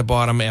drafting at the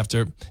bottom.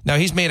 Now,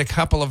 he's made a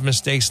couple of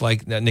mistakes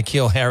like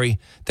N'Keal Harry.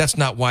 That's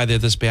not why they're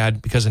this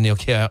bad, because of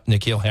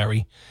N'Keal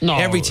Harry. No,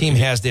 every team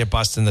has their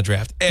bust in the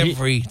draft.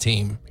 Every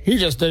team. He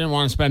just didn't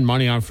want to spend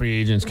money on free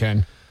agents,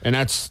 Ken. And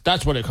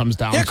that's what it comes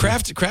down to.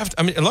 Kraft.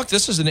 I mean, look,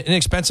 this is an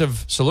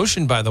inexpensive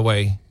solution, by the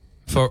way,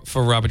 for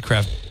Robert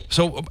Kraft.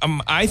 So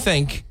I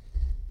think,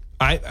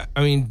 I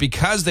mean,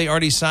 because they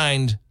already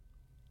signed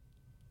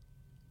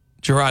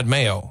Gerard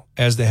Mayo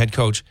as the head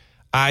coach,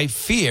 I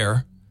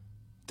fear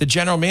the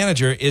general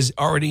manager is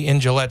already in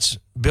Gillette's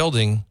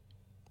building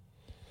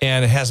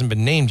and it hasn't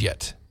been named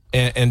yet.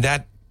 And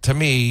that, to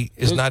me,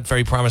 is not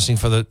very promising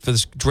for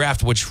this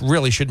draft, which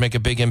really should make a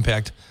big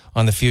impact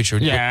on the future,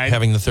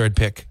 having the 3rd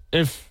pick.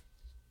 If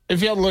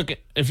you're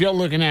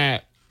looking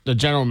at the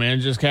general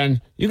managers,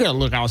 Ken, you got to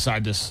look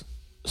outside this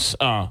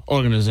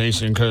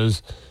organization,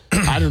 because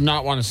I do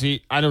not want to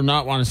see Matt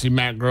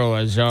Groh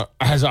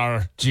as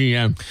our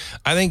GM.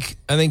 I think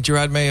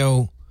Gerard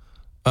Mayo.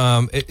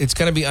 It's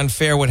going to be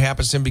unfair what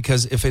happens to him,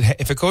 because if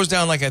it goes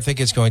down like I think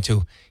it's going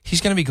to,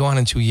 he's going to be gone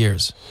in 2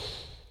 years.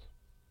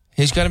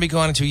 He's going to be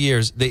gone in 2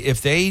 years.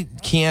 If they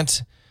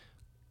can't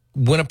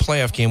win a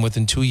playoff game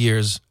within 2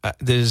 years,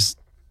 you're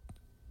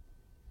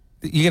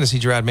going to see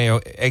Gerard Mayo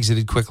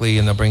exited quickly,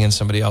 and they'll bring in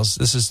somebody else.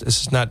 This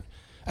is not.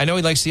 I know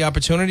he likes the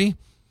opportunity,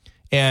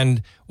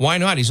 and why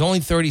not? He's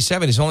only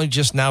 37. He's only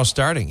just now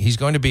starting. He's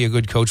going to be a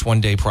good coach one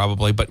day,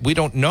 probably, but we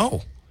don't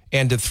know.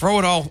 And to throw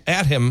it all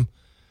at him,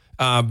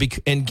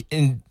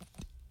 and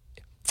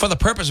for the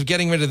purpose of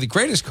getting rid of the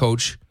greatest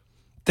coach,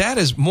 That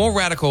is more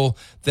radical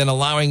than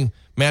allowing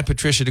Matt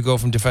Patricia to go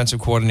from defensive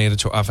coordinator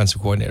to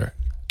offensive coordinator.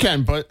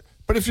 Ken, but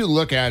if you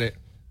look at it,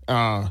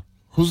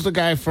 who's the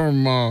guy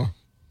from Miami?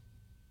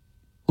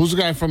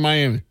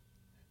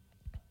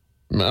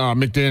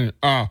 McDaniel.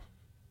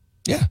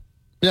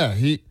 Yeah.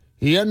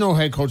 He had no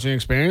head coaching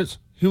experience.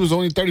 He was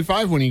only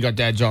 35 when he got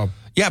that job.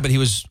 Yeah, but he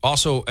was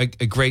also a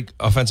great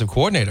offensive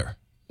coordinator.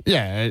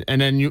 Yeah,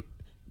 and then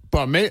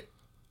but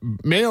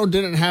Mayo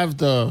didn't have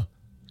the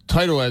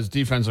title as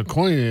defensive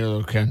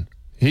coordinator, Ken.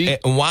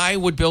 Why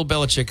would Bill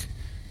Belichick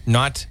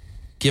not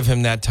give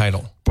him that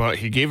title? But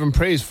he gave him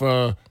praise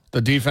for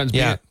the defense.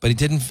 Yeah, but he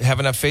didn't have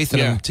enough faith in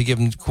him to give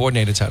him the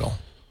coordinator title.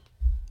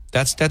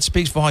 That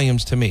speaks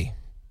volumes to me.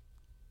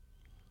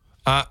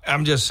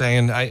 I'm just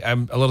saying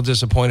I'm a little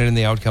disappointed in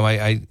the outcome.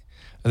 I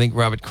think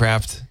Robert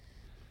Kraft,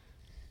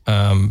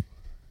 I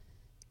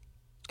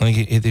think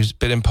he's a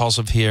bit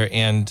impulsive here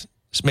and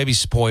maybe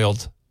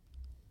spoiled.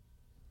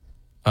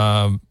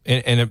 And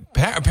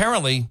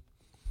apparently,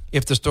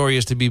 if the story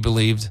is to be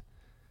believed,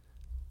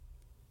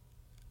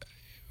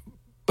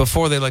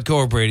 before they let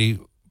go of Brady,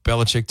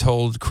 Belichick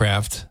told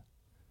Kraft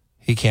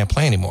he can't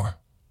play anymore.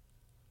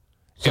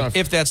 So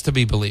if that's to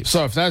be believed.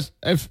 So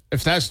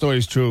if that story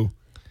is true,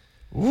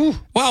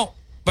 well,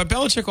 but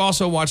Belichick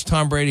also watched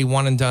Tom Brady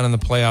one and done in the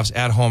playoffs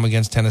at home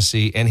against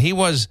Tennessee, and he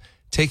was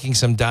taking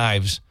some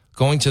dives,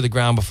 going to the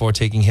ground before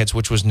taking hits,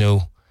 which was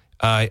new.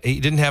 He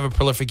didn't have a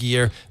prolific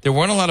year. There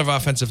weren't a lot of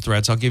offensive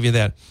threats, I'll give you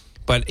that.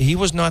 But he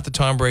was not the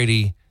Tom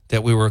Brady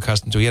that we were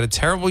accustomed to. He had a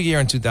terrible year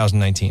in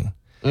 2019.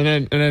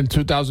 And then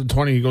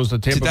 2020, he goes to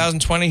Tampa.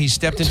 2020, he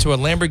stepped into a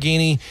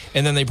Lamborghini,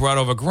 and then they brought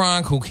over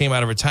Gronk, who came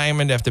out of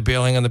retirement after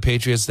bailing on the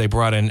Patriots. They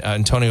brought in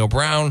Antonio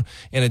Brown,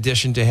 in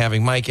addition to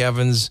having Mike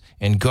Evans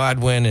and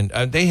Godwin,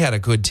 and they had a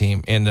good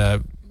team.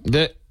 And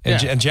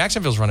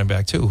Jacksonville's running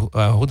back, too.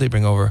 Who'd they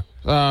bring over?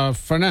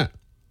 Fournette.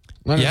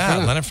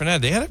 Leonard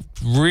Fournette. They had a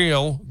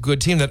real good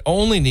team that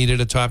only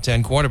needed a top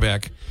 10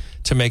 quarterback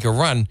to make a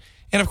run.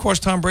 And, of course,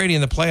 Tom Brady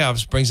in the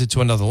playoffs brings it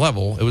to another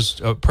level. It was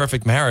a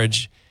perfect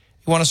marriage.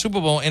 He won a Super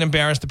Bowl and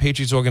embarrassed the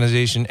Patriots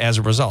organization as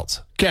a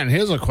result. Ken,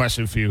 here's a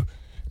question for you.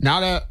 Now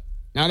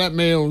that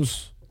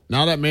Mayo's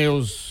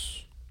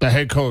the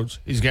head coach,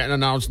 he's getting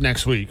announced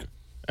next week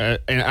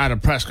at a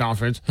press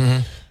conference. Mm-hmm.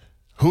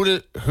 Who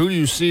do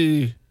you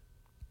see?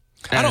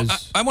 I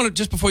want to,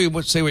 just before you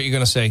say what you're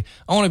going to say,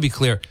 I want to be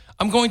clear.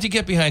 I'm going to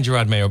get behind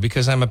Gerard Mayo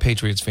because I'm a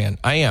Patriots fan.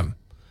 I am.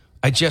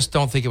 I just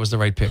don't think it was the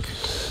right pick.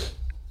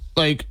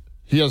 Like,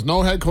 he has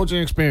no head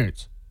coaching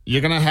experience.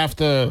 You're going to have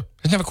to...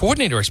 He doesn't have a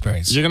coordinator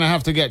experience. You're going to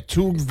have to get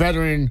two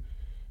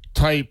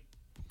veteran-type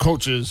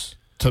coaches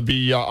to be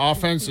your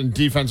offense and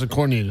defensive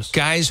coordinators.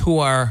 Guys who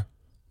are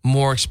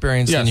more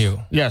experienced than you.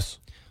 Yes.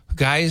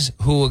 Guys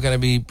who are going to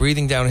be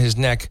breathing down his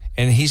neck,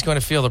 and he's going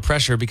to feel the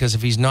pressure because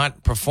if he's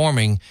not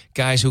performing,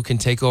 guys who can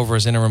take over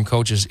as interim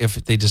coaches if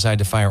they decide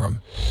to fire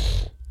him.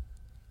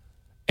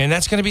 And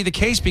that's going to be the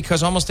case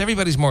because almost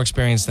everybody's more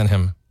experienced than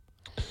him.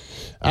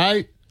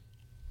 I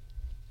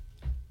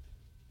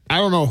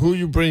don't know who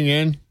you bring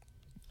in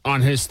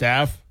on his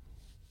staff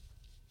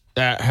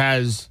that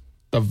has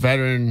the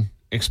veteran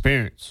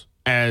experience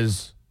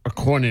as a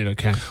coordinator,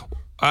 Ken.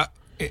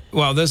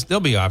 Well,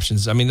 there'll be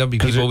options. I mean, there'll be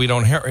people we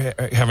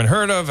haven't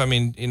heard of. I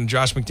mean,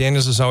 Josh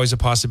McDaniels is always a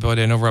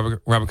possibility. I know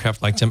Robert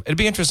Kraft liked him. It'd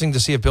be interesting to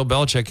see if Bill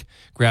Belichick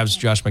grabs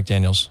Josh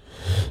McDaniels.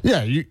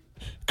 Yeah,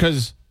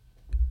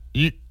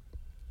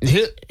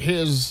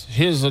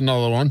 here's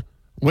another one.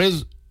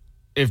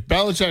 If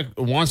Belichick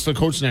wants to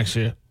coach next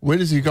year, where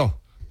does he go?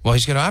 Well,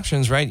 he's got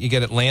options, right? You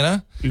get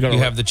Atlanta. You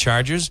have the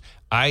Chargers.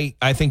 I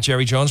think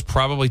Jerry Jones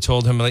probably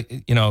told him,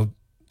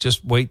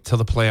 just wait till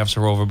the playoffs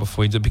are over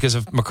before you do. Because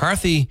if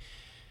McCarthy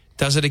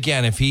does it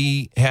again, if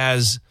he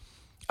has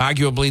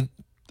arguably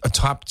a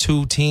top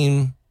 2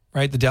 team,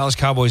 right, the Dallas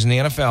Cowboys in the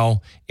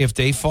NFL, if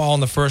they fall in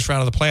the first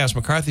round of the playoffs,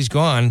 McCarthy's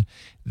gone.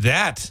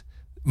 That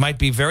might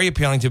be very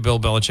appealing to Bill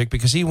Belichick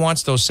because he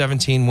wants those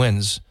 17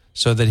 wins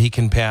so that he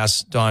can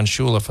pass Don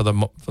Shula for the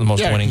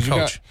most winning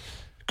coach.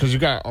 Because you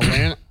got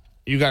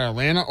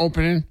Atlanta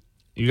opening,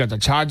 you got the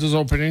Chargers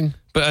opening,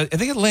 but I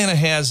think Atlanta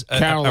has a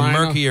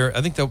murkier.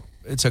 I think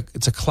it's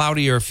a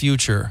cloudier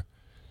future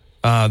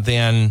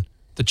than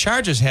the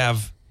Chargers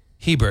have.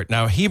 Hebert.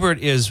 Now Hebert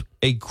is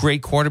a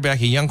great quarterback,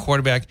 a young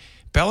quarterback.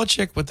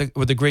 Belichick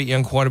with the great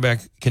young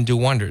quarterback can do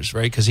wonders,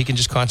 right? Because he can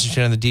just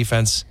concentrate on the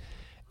defense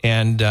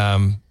and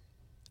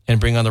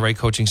bring on the right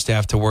coaching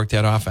staff to work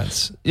that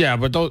offense. Yeah,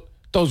 but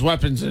those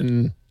weapons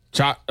in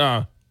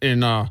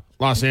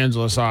Los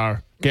Angeles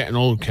are getting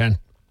old, Ken.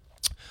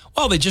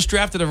 Well, they just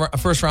drafted a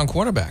first-round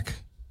quarterback.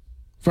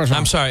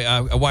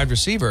 A wide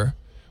receiver,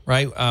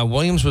 right?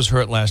 Williams was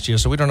hurt last year,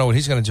 so we don't know what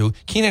he's going to do.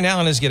 Keenan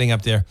Allen is getting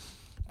up there.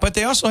 But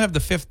they also have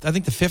the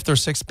fifth or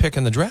sixth pick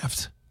in the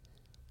draft.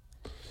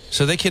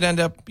 So they could end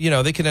up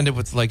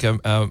with like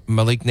a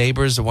Malik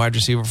Neighbors, a wide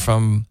receiver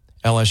from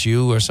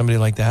LSU or somebody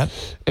like that.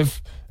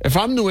 If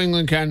I'm New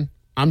England, Ken,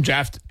 I'm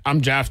not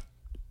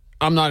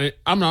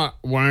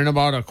worrying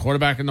about a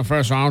quarterback in the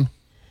first round.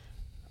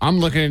 I'm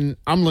looking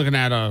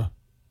at a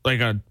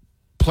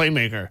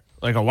playmaker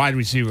like a wide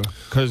receiver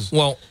because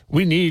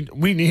we need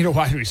a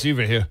wide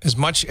receiver here. As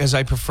much as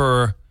I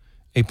prefer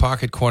a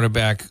pocket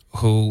quarterback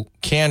who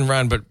can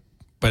run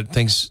but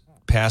thinks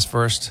pass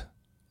first,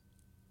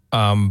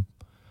 I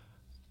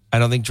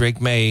don't think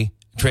Drake May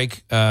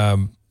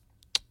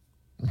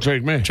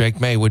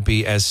would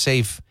be as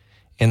safe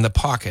in the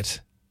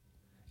pocket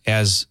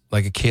as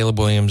like a Caleb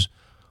Williams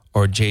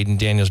or Jaden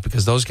Daniels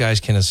because those guys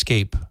can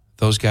escape.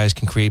 Those guys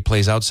can create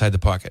plays outside the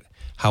pocket.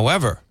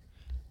 However,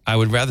 I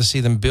would rather see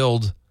them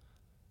build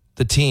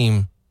the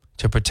team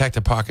to protect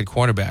a pocket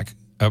quarterback,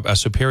 a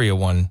superior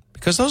one,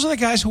 because those are the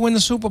guys who win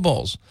the Super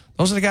Bowls.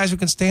 Those are the guys who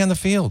can stay on the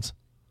field.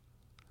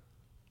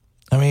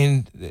 I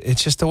mean,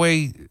 it's just the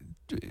way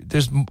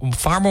there's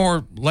far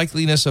more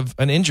likeliness of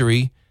an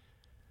injury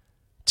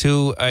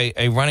to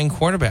a running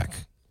quarterback.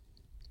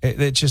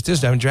 It just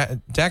is. I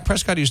mean, Dak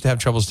Prescott used to have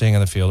trouble staying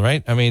on the field,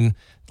 right? I mean,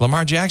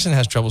 Lamar Jackson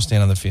has trouble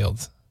staying on the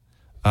field.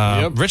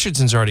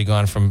 Richardson's already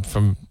gone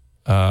from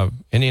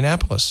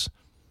Indianapolis.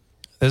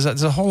 There's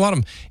a whole lot of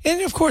them.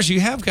 And, of course, you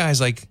have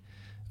guys like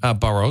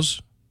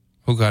Burrows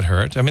who got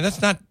hurt. I mean,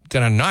 that's not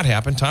going to not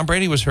happen. Tom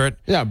Brady was hurt.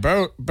 Yeah,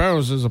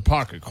 Burrows is a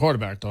pocket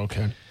quarterback, though,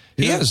 Ken.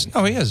 He is.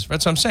 No, he is.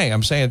 That's what I'm saying.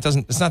 I'm saying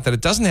it's not that it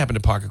doesn't happen to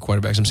pocket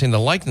quarterbacks. I'm saying the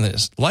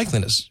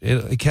likeliness.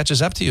 It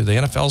catches up to you. The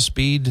NFL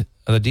speed,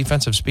 the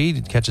defensive speed,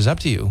 it catches up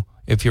to you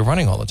if you're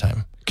running all the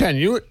time. Ken,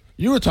 you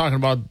were talking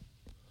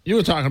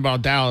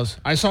about Dallas.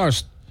 I saw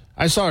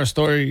a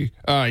story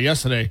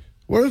yesterday.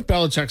 What if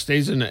Belichick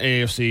stays in the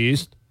AFC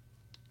East?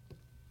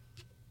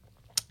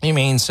 You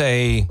mean,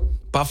 say,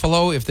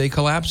 Buffalo if they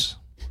collapse?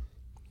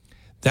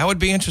 That would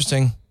be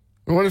interesting.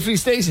 What if he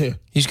stays here?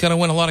 He's going to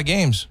win a lot of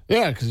games.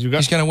 Yeah, because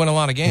he's going to win a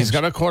lot of games. He's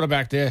got a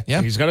quarterback there.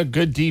 Yeah, he's got a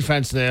good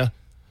defense there.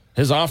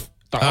 I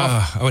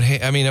would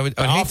hate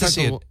to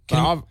see it.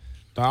 The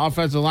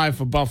offensive line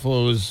for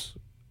Buffalo is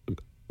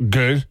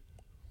good.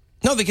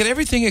 No, they get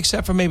everything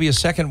except for maybe a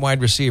second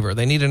wide receiver.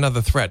 They need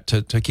another threat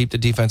to keep the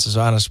defenses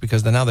honest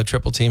because now they're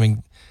triple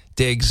teaming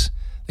Diggs.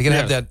 They're gonna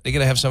have that. They're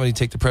gonna have somebody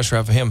take the pressure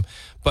off of him.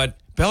 But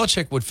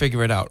Belichick would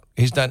figure it out.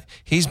 He's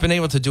been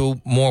able to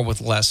do more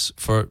with less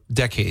for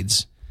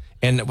decades.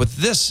 And with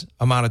this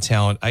amount of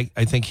talent, I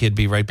think he'd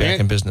be right back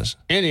in business.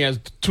 And he has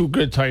two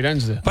good tight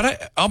ends there.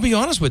 But I'll be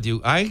honest with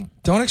you. I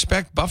don't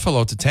expect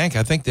Buffalo to tank.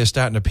 I think they're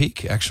starting to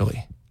peak,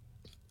 actually.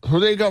 Who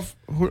they got?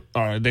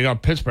 They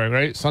got Pittsburgh,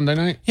 right? Sunday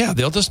night? Yeah,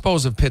 they'll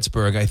dispose of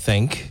Pittsburgh, I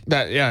think.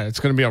 It's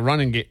going to be a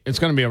running game. It's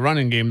going to be a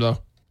running game, though.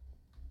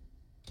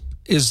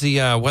 Is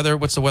the weather,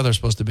 what's the weather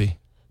supposed to be?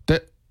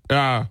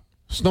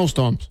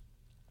 Snowstorms.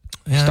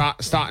 Yeah.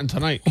 Starting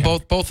tonight. Well,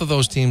 both of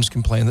those teams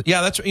can play.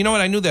 Yeah, that's, you know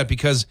what? I knew that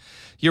because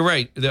you're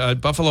right.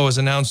 Buffalo has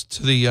announced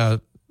to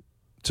the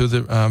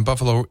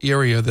Buffalo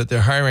area that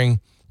they're hiring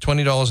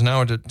 $20 an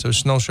hour to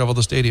snow shovel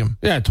the stadium.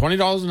 Yeah,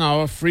 $20 an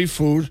hour, free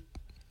food,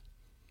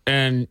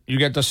 and you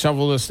get to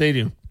shovel the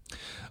stadium.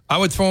 I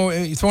would throw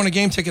in a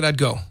game ticket. I'd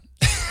go.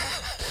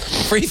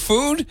 Free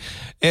food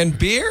and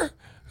beer.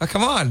 Oh,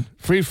 come on,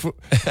 free food,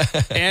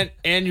 and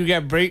you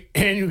get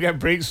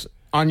breaks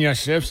on your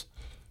shifts.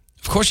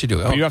 Of course you do.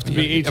 You have to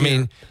be 18. I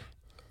mean,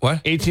 what?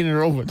 18 and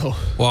over, though.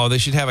 Well, they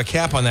should have a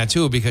cap on that,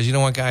 too, because you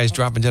don't want guys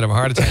dropping dead of a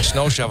heart attack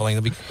snow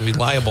shoveling. They'll be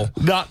liable.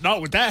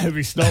 Not with that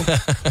heavy snow.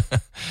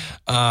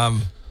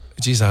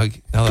 Geez, now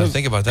that I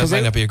think about it, that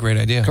might not be a great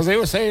idea. Because they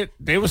were saying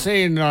they were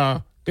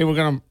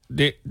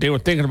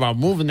thinking about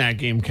moving that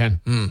game,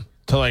 Ken,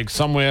 to like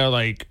somewhere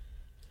like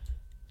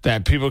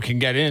that people can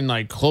get in,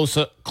 like close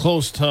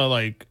to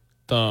like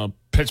the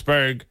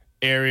Pittsburgh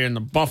area and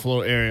the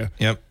Buffalo area.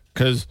 Yep.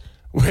 Because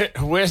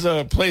where's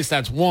a place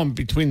that's warm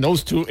between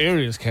those two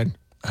areas, Ken?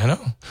 I know.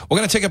 We're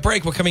going to take a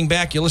break. We're coming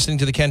back. You're listening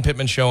to the Ken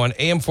Pittman Show on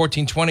AM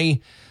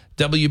 1420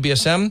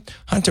 WBSM.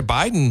 Hunter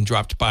Biden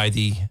dropped by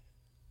the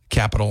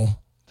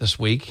Capitol this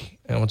week,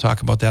 and we'll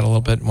talk about that a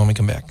little bit when we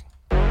come back.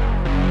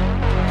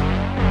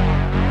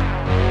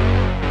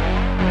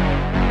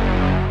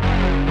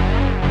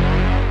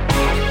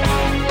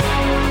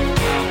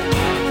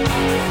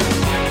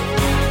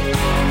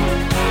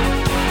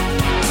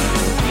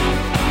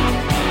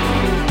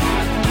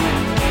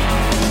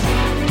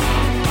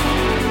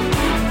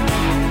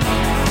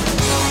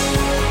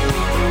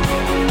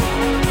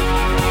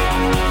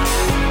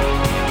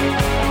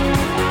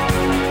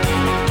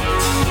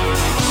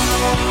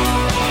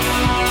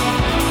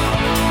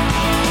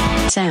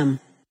 Sam.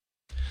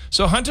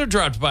 So Hunter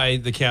dropped by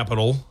the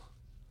Capitol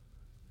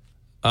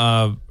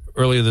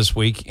earlier this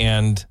week,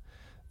 and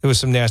there was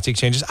some nasty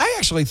exchanges. I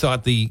actually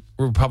thought the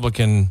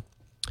Republican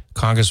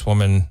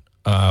congresswoman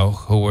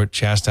who were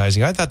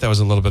chastising, I thought that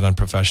was a little bit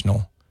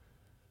unprofessional.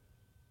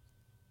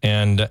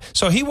 And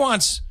so he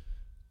wants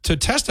to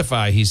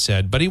testify, he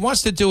said, but he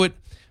wants to do it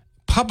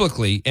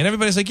publicly. And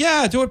everybody's like,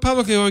 yeah, do it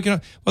publicly. Well,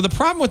 the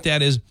problem with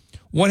that is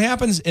what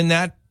happens in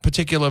that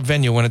particular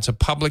venue when it's a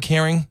public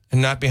hearing and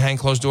not behind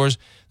closed doors,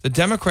 the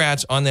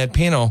Democrats on that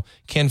panel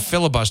can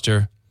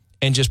filibuster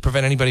and just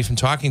prevent anybody from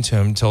talking to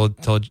him until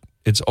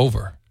it's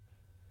over.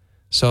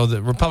 So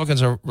the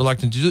Republicans are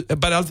reluctant to do it.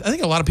 But I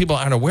think a lot of people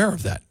aren't aware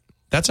of that.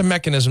 That's a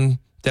mechanism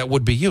that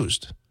would be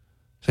used.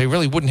 They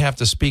really wouldn't have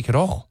to speak at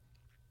all.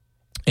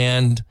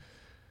 And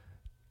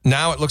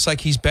now it looks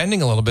like he's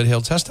bending a little bit.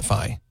 He'll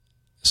testify.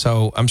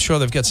 So I'm sure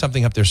they've got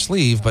something up their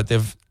sleeve, but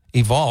they've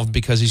evolved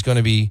because he's going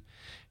to be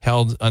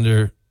held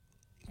under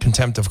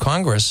contempt of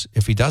Congress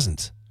if he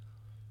doesn't.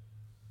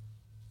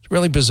 It's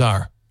really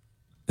bizarre.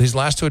 These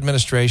last two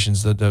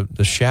administrations, the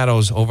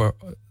shadows over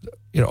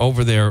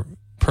their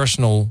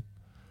personal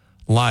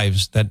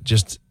lives that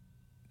just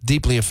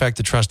deeply affect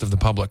the trust of the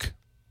public.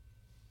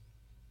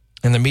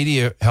 And the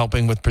media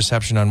helping with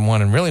perception on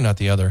one and really not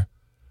the other.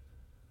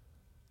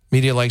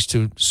 Media likes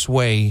to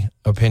sway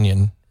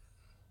opinion.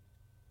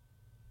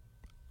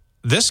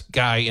 This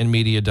guy in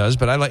media does,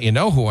 but I let you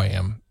know who I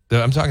am.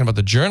 I'm talking about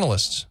the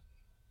journalists.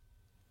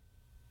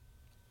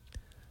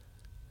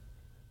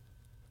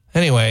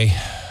 Anyway,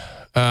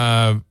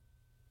 Ryan,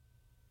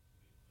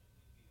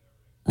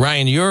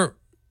 you're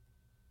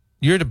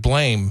to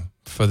blame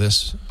for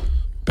this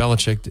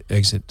Belichick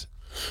exit.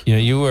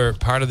 You were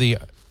part of you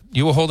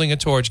were holding a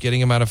torch,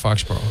 getting him out of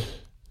Foxborough.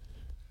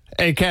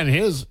 Hey Ken,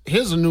 here's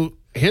a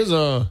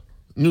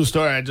new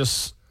story I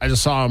just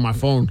saw on my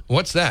phone.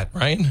 What's that,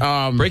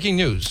 Ryan? Breaking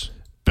news.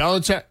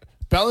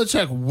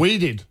 Belichick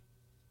waited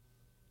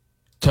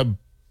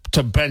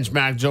to bench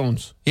Mac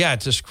Jones. Yeah,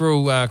 to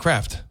screw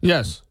Kraft.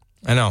 Yes.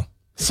 I know.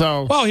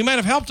 So, well, he might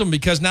have helped him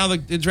because now the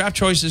draft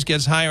choices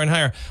gets higher and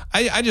higher.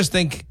 I just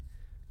think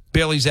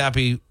Bailey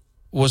Zappi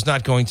was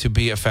not going to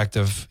be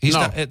effective. He's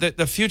not.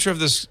 The future of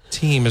this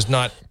team is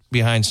not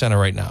behind center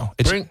right now.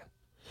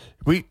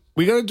 We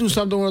got to do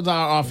something with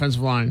our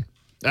offensive line.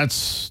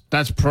 That's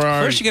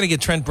priority. First, you got to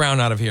get Trent Brown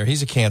out of here.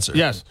 He's a cancer.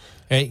 Yes.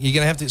 Okay? You're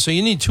gonna have to. So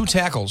you need two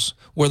tackles,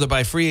 whether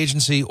by free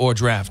agency or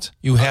draft.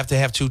 You have to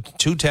have two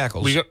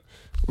tackles.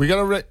 We got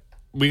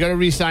to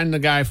re-sign the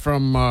guy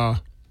from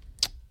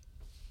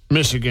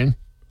Michigan.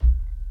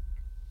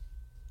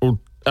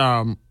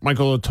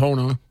 Michael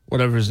Latona,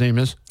 whatever his name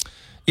is.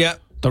 Yeah.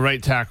 The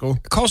right tackle.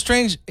 Cole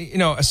Strange,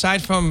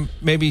 aside from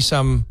maybe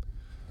some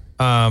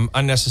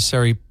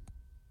unnecessary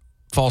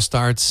false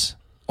starts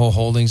or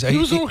holdings. He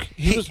was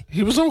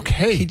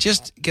okay. He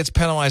just gets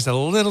penalized a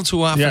little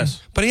too often.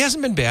 Yes. But he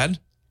hasn't been bad.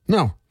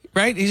 No.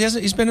 Right?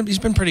 He's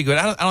been pretty good.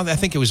 I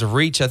think it was a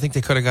reach. I think they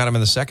could have got him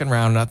in the second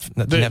round.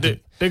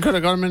 They could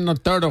have got him in the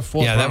third or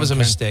fourth. Yeah, that was a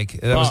mistake.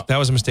 That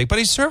was a mistake. But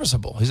he's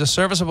serviceable. He's a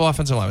serviceable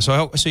offensive lineman.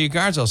 So your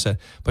guard's all set.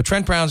 But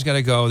Trent Brown's got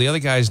to go. The other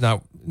guy's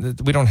not.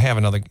 We don't have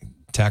another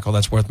tackle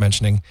that's worth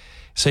mentioning.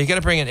 So you got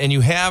to bring in, and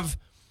you have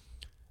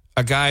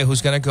a guy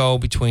who's going to go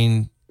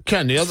between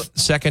Ken, the other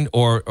second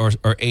or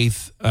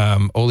eighth.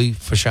 Oli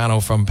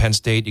Fasciano from Penn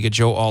State. You get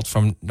Joe Alt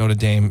from Notre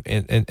Dame,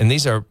 and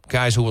these are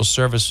guys who will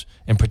service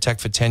and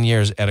protect for 10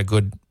 years at a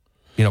good,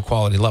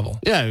 quality level.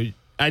 Yeah,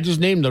 I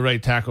just named the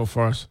right tackle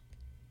for us.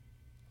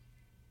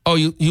 Oh,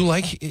 you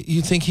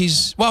think he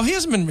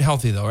hasn't been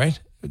healthy though, right?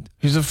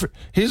 He's a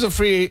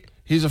free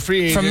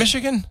agent from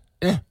Michigan.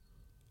 Yeah,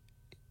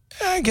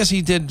 I guess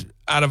he did.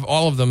 Out of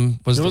all of them,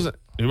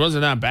 he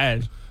wasn't that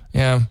bad.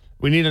 Yeah.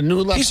 We need a new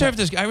left. He served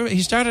this. I remember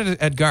he started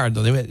at guard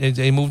though.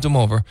 They moved him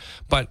over,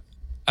 but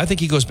I think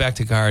he goes back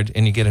to guard,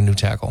 and you get a new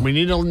tackle. We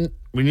need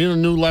a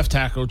new left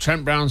tackle.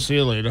 Trent Brown, see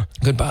you later.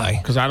 Goodbye.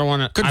 Because I don't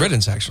want to. Good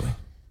riddance, actually.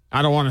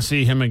 I don't want to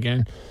see him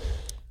again.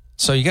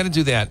 So you got to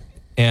do that,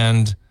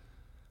 and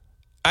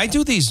I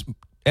do these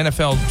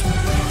NFL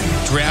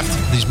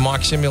draft, these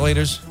mock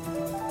simulators.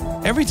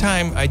 Every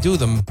time I do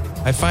them,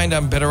 I find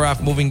I'm better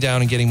off moving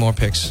down and getting more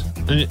picks.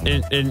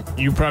 And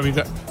you probably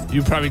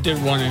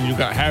did one, and you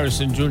got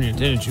Harrison Jr.,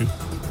 didn't you?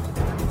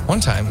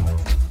 One time.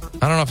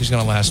 I don't know if he's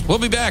going to last. We'll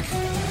be back.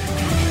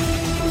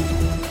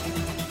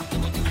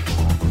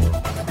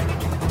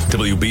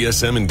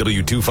 WBSM and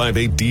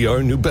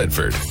W258DR New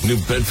Bedford. New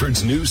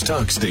Bedford's news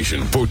talk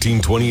station.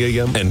 1420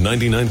 AM and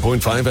 99.5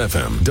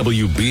 FM.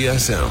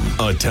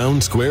 WBSM, a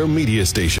town square media station.